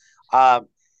Bally. Um,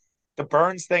 the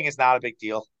Burns thing is not a big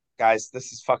deal, guys.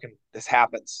 This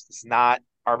happens. It's not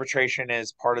arbitration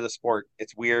is part of the sport.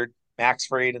 It's weird. Max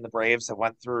Fried and the Braves have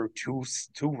went through two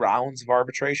rounds of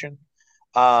arbitration.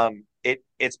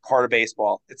 It's part of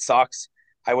baseball. It sucks.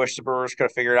 I wish the Brewers could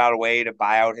have figured out a way to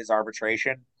buy out his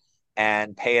arbitration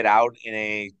and pay it out in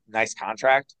a nice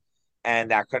contract, and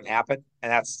that couldn't happen,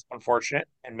 and that's unfortunate.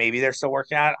 And maybe they're still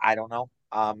working on it. I don't know.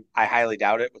 I highly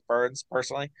doubt it with Burns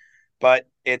personally, but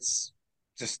it's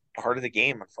just part of the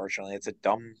game. Unfortunately, it's a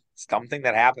dumb thing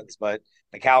that happens. But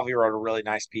McCalvy wrote a really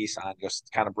nice piece on just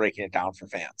kind of breaking it down for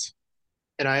fans.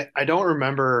 And I don't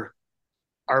remember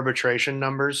arbitration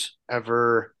numbers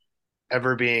ever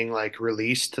being like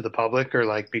released to the public or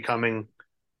like becoming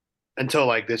until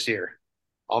like this year.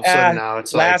 All of a sudden now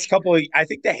it's Last like, couple of, I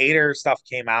think the hater stuff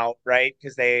came out, right?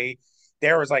 Because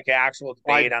there was like an actual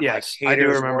debate on like yes, I do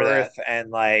haters remember worth that.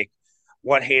 and like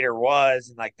what hater was,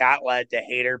 and like that led to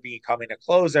hater becoming a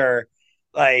closer.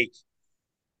 Like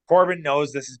Corbin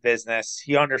knows this is business.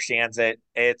 He understands it.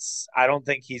 I don't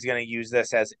think he's going to use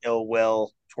this as ill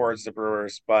will towards the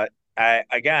Brewers, but I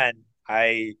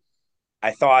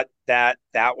thought that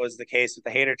that was the case with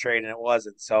the hater trade, and it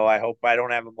wasn't. So I hope I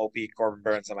don't have a mopey Corbin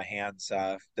Burns on my hands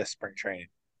this spring training.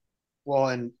 Well,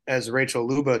 and as Rachel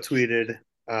Luba tweeted,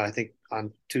 I think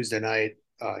on Tuesday night,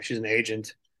 she's an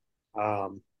agent.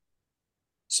 Um,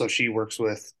 so she works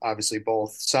with obviously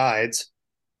both sides.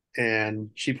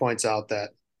 And she points out that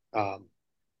um,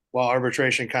 while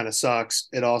arbitration kind of sucks,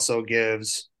 it also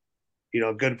gives,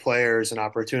 good players an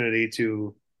opportunity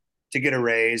to get a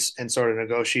raise and sort of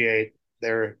negotiate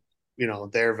their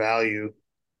value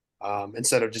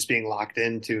instead of just being locked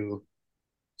into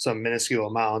some minuscule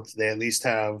amount. They at least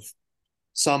have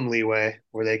some leeway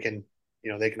where they can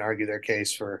argue their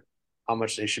case for how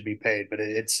much they should be paid. But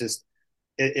it's just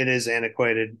it is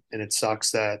antiquated, and it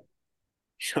sucks that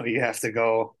you have to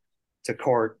go to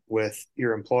court with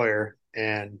your employer,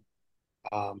 and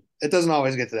it doesn't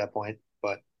always get to that point.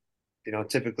 But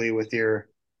typically with your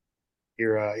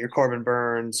Corbin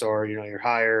Burns or your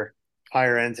higher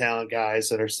end talent guys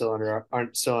that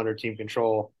aren't still under team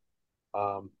control,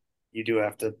 um, you do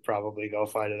have to probably go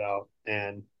fight it out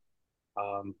and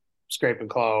um, scrape and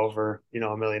claw over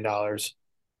 $1 million,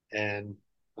 and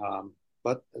um,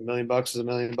 but $1 million is $1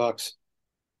 million.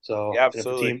 So Yeah, if a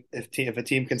absolutely.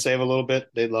 team can save a little bit,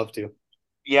 they'd love to.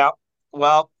 Yeah.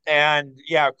 Well, and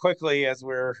yeah, quickly as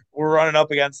we're running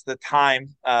up against the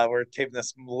time, we're taping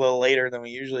this a little later than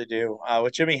we usually do.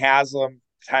 With Jimmy Haslam,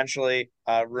 potentially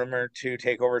rumored to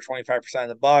take over 25% of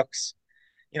the Bucks.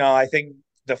 I think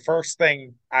the first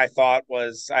thing I thought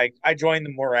was I joined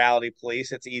the morality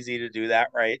police. It's easy to do that,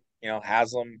 right?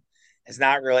 Haslam has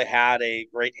not really had a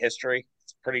great history.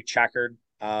 It's pretty checkered,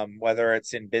 whether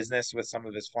it's in business with some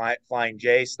of his Flying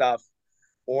J stuff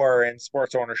or in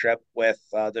sports ownership with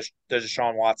the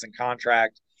Deshaun Watson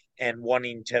contract and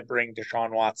wanting to bring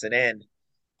Deshaun Watson in.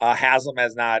 Haslam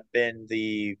has not been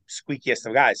the squeakiest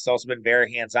of guys. He's also been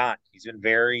very hands on. He's been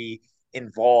very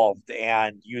involved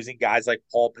and using guys like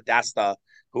Paul Podesta,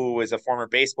 who is a former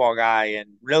baseball guy, and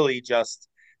really just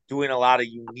doing a lot of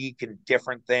unique and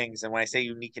different things. And when I say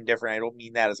unique and different, I don't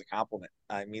mean that as a compliment.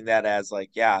 I mean that as like,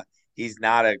 yeah, he's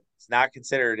not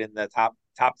considered in the top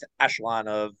echelon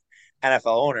of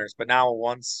NFL owners, but now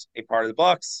once a part of the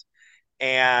Bucks,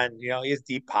 and he has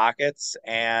deep pockets.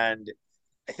 And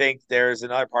I think there's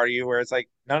another part of you where it's like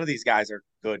none of these guys are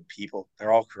good people.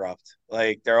 They're all corrupt.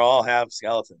 Like they all have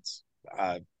skeletons.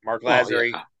 Mark Well,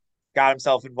 Lazary yeah. got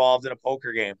himself involved in a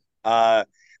poker game.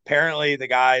 Apparently, the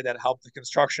guy that helped the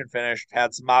construction finish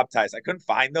had some mob ties. I couldn't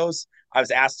find those. I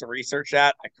was asked to research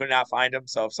that. I could not find them.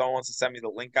 So if someone wants to send me the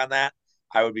link on that,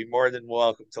 I would be more than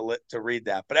welcome to read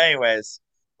that. But anyways,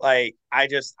 like I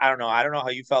don't know. I don't know how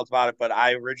you felt about it, but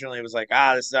I originally was like,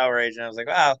 this is outrageous. And I was like,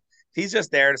 well, if he's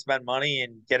just there to spend money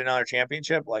and get another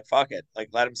championship, like fuck it. Like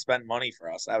let him spend money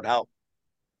for us. That would help.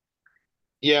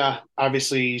 Yeah,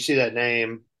 obviously you see that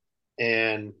name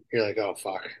and you're like, oh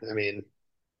fuck. I mean,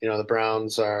 the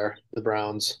Browns are the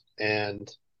Browns, and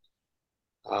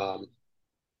um,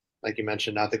 like you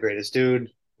mentioned, not the greatest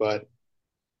dude, but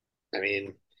I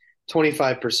mean,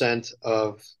 25%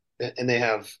 of, and they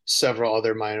have several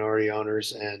other minority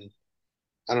owners, and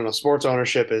I don't know, sports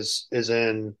ownership is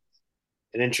in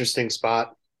an interesting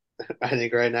spot, I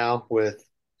think, right now with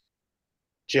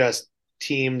just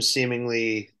teams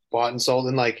seemingly bought and sold,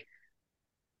 and like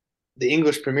the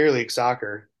English Premier League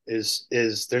soccer is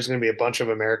there's going to be a bunch of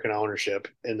American ownership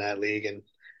in that league, and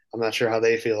I'm not sure how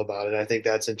they feel about it. I think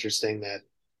that's interesting that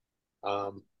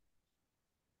um,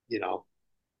 you know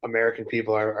American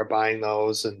people are buying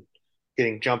those and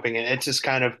jumping in. It's just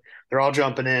kind of they're all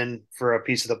jumping in for a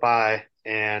piece of the pie,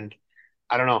 and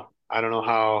I don't know. I don't know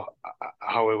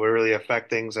how it would really affect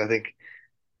things. I think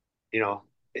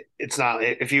it's not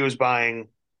if he was buying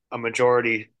a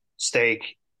majority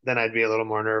stake, then I'd be a little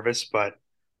more nervous. But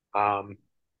um,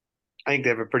 I think they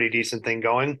have a pretty decent thing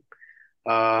going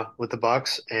with the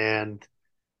Bucks, and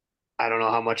I don't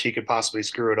know how much he could possibly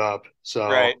screw it up.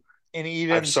 Right. So And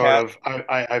I've Eden's sort had of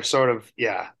I've sort of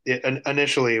yeah.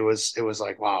 Initially it was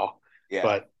like wow, yeah.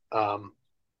 but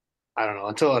I don't know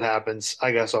until it happens.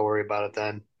 I guess I'll worry about it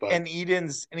then. But And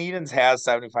Eden's has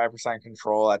 75%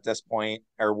 control at this point,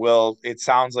 or will. It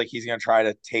sounds like he's going to try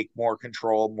to take more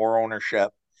control, more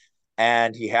ownership,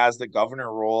 and he has the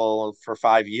governor role for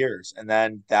 5 years. And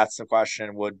then that's the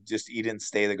question: would just Eden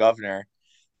stay the governor?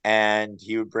 And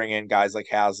he would bring in guys like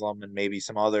Haslam and maybe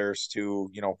some others to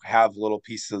have little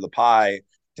pieces of the pie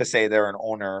to say they're an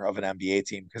owner of an NBA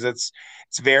team, because it's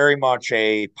very much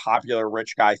a popular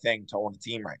rich guy thing to own a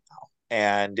team right now,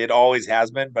 and it always has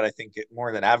been. But I think it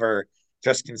more than ever,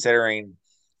 just considering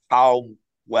how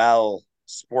well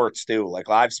sports do. Like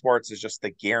live sports is just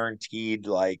the guaranteed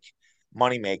like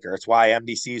moneymaker. It's why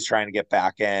NBC is trying to get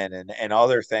back in, and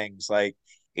other things like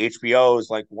HBO is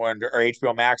like wonder or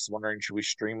HBO Max is wondering should we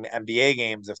stream NBA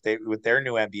games if they with their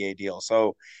new NBA deal.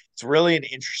 So it's really an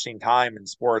interesting time in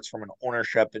sports from an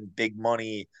ownership and big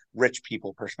money rich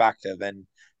people perspective. And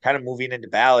kind of moving into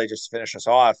Bally, just to finish us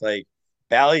off, like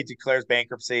Bally declares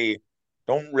bankruptcy.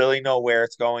 Don't really know where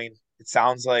it's going. It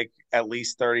sounds like at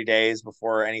least 30 days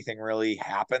before anything really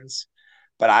happens.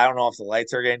 But I don't know if the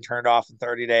lights are getting turned off in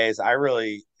 30 days. I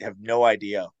really have no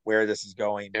idea where this is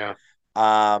going. yeah,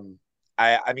 Um,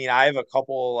 I mean, I have a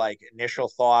couple like initial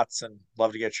thoughts and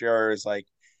love to get yours. Like,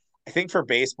 I think for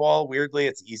baseball, weirdly,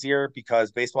 it's easier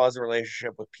because baseball has a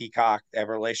relationship with Peacock, they have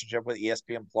a relationship with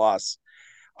ESPN Plus.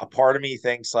 A part of me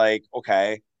thinks like,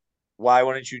 okay, why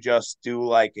wouldn't you just do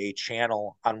like a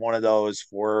channel on one of those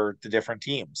for the different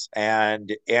teams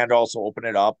and also open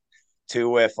it up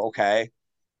to if okay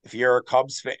if you're a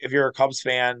Cubs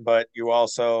fan but you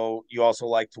also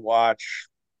like to watch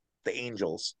the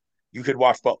Angels, you could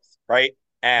watch both, right?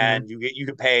 hmm And you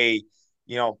could pay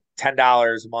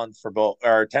 $10 a month for both,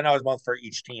 or $10 a month for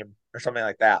each team or something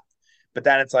like that. But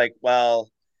then it's like, well,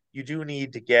 you do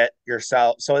need to get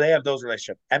yourself. So they have those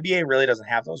relationships. NBA really doesn't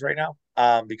have those right now,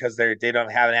 because they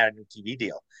don't haven't had a new TV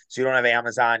deal. So you don't have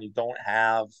Amazon, you don't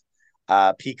have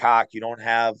Peacock, you don't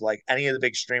have like any of the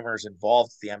big streamers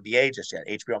involved with the NBA just yet.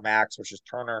 HBO Max, which is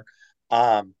Turner,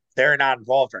 they're not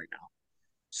involved right now.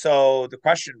 So the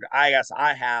question I guess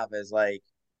I have is like,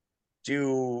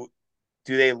 do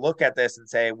do they look at this and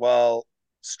say, well,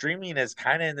 streaming is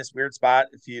kind of in this weird spot?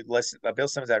 If you listen, Bill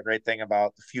Simmons had a great thing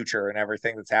about the future and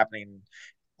everything that's happening.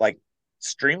 Like,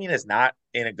 streaming is not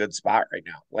in a good spot right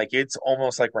now. Like, it's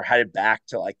almost like we're headed back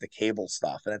to like the cable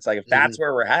stuff. And it's like, if that's Hmm.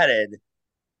 where we're headed,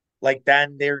 like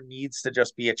then there needs to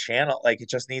just be a channel. Like, it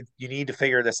just needs, you need to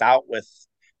figure this out with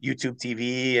YouTube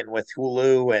TV and with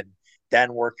Hulu, and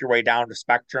then work your way down to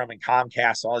Spectrum and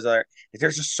Comcast and all these other.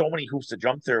 There's just so many hoops to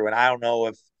jump through, and I don't know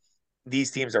if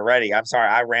these teams are ready. I'm sorry,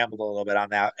 I rambled a little bit on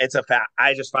that. It's a fact.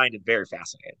 I just find it very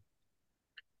fascinating.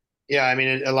 Yeah, I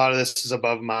mean, a lot of this is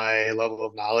above my level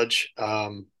of knowledge,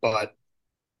 but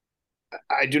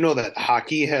I do know that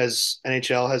hockey has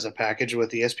NHL has a package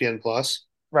with ESPN Plus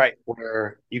Right.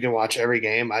 where you can watch every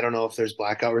game. I don't know if there's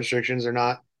blackout restrictions or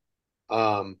not,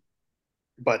 um,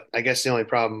 but I guess the only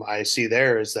problem I see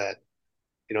there is that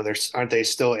there's aren't they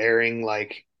still airing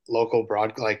like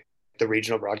like the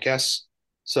regional broadcasts?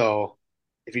 So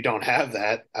if you don't have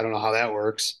that, I don't know how that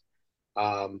works.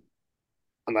 Um,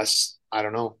 Unless I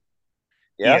don't know,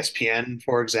 Yeah. ESPN,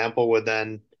 for example, would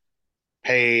then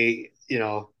pay,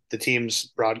 the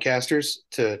team's broadcasters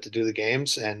to do the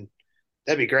games, and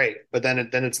that'd be great. But then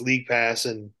it's League Pass,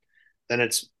 and then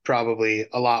it's probably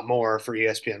a lot more for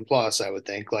ESPN Plus, I would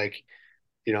think. Like,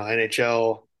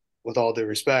 NHL, with all due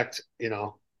respect,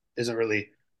 isn't really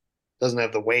doesn't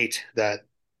have the weight that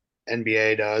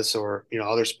NBA does, or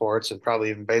other sports, and probably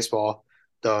even baseball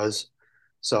does.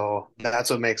 So that's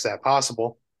what makes that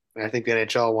possible. And I think the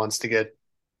NHL wants to get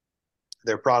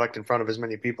their product in front of as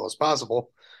many people as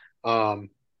possible. Um,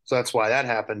 so that's why that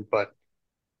happened. But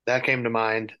that came to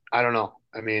mind. I don't know.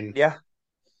 I mean, Yeah.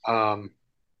 um,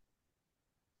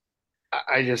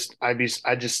 I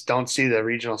just don't see the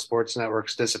regional sports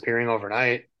networks disappearing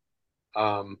overnight.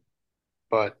 Um,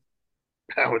 but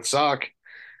that would suck.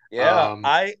 Yeah.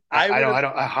 I would have. I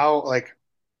don't how like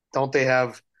don't they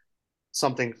have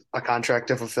a contract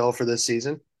to fulfill for this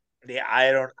season? Yeah,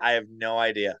 I don't. I have no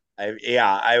idea.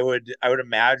 Yeah, I would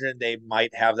imagine they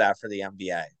might have that for the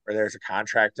NBA, where there's a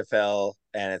contract to fill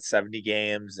and it's 70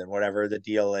 games and whatever the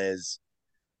deal is.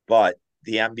 But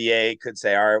the NBA could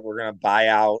say, all right, we're going to buy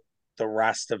out the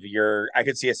rest of your. I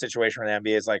could see a situation where the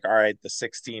NBA is like, all right, the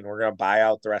 16, we're going to buy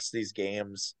out the rest of these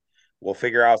games. We'll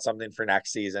figure out something for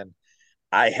next season.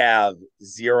 I have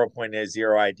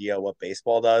 0.0 idea what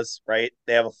baseball does, right?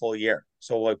 They have a full year.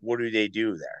 So, like, what do they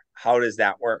do there? How does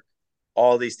that work?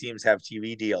 All these teams have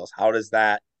TV deals. How does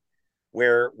that,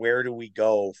 where do we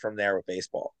go from there with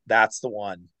baseball? That's the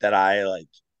one that I like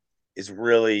is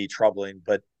really troubling,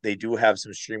 but they do have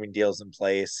some streaming deals in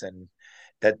place, and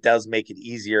that does make it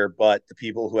easier. But the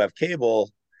people who have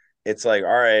cable, it's like, all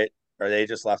right, are they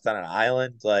just left on an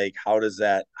island? Like, how does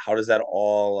that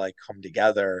all like come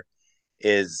together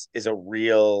is a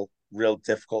real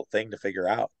difficult thing to figure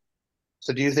out.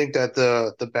 So do you think that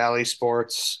the Bally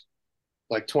Sports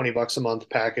like $20 a month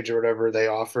package or whatever they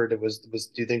offered, it was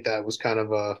do you think that was kind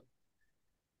of a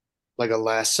like a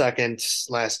last second,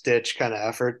 last ditch kind of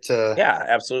effort to Yeah,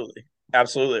 absolutely.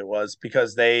 Absolutely it was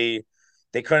because they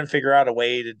couldn't figure out a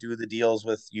way to do the deals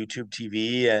with YouTube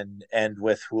TV and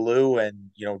with Hulu, and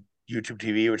YouTube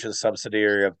TV, which is a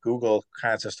subsidiary of Google,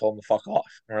 kind of just told them to fuck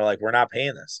off. And we're like, we're not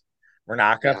paying this. We're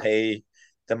not going to yeah, pay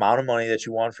the amount of money that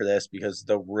you want for this because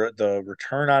the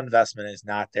return on investment is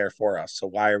not there for us. So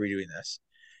why are we doing this?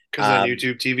 because then Um,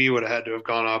 YouTube TV would have had to have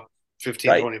gone up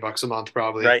 15, right. $20 a month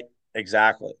probably. Right,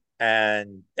 exactly.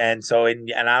 And so and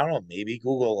I don't know, maybe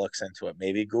Google looks into it.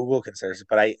 Maybe Google considers it,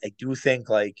 but I do think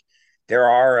like there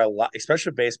are a lot,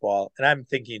 especially baseball, and I'm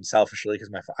thinking selfishly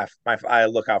because I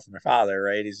look out for my father,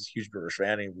 right? He's a huge British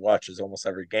fan. He watches almost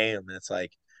every game, and it's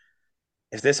like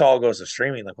if this all goes to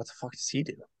streaming, like what the fuck does he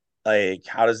do? Like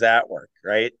how does that work,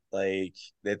 right? Like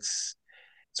it's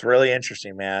it's really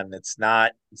interesting, man. It's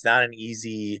not an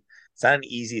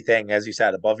easy thing, as you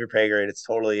said, above your pay grade. It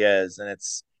totally is, and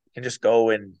it's you can just go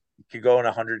in you could go in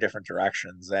 100 different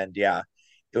directions, and yeah,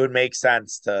 it would make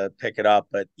sense to pick it up.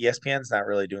 But ESPN's not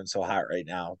really doing so hot right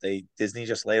now. They Disney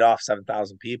just laid off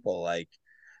 7,000 people. Like,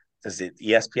 does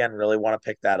ESPN really want to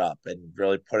pick that up and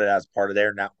really put it as part of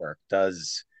their network?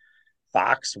 Does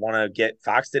Fox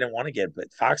didn't want to get,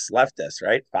 but Fox left this,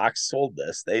 right? Fox sold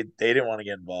this. They didn't want to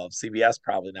get involved. CBS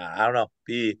probably not. I don't know.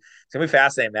 It's gonna be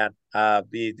fascinating, man.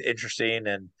 Be interesting,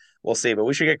 and we'll see. But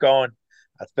we should get going.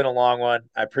 It's been a long one.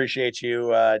 I appreciate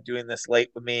you doing this late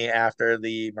with me after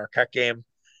the Marquette game.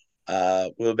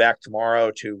 We'll be back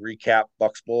tomorrow to recap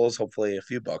Bucks Bulls. Hopefully, a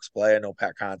few Bucks play. I know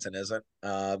Pat Connaughton isn't.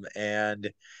 And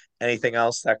anything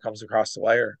else that comes across the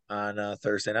wire on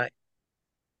Thursday night.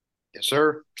 Yes,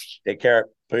 sir. Take care.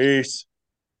 Peace.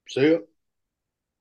 See ya.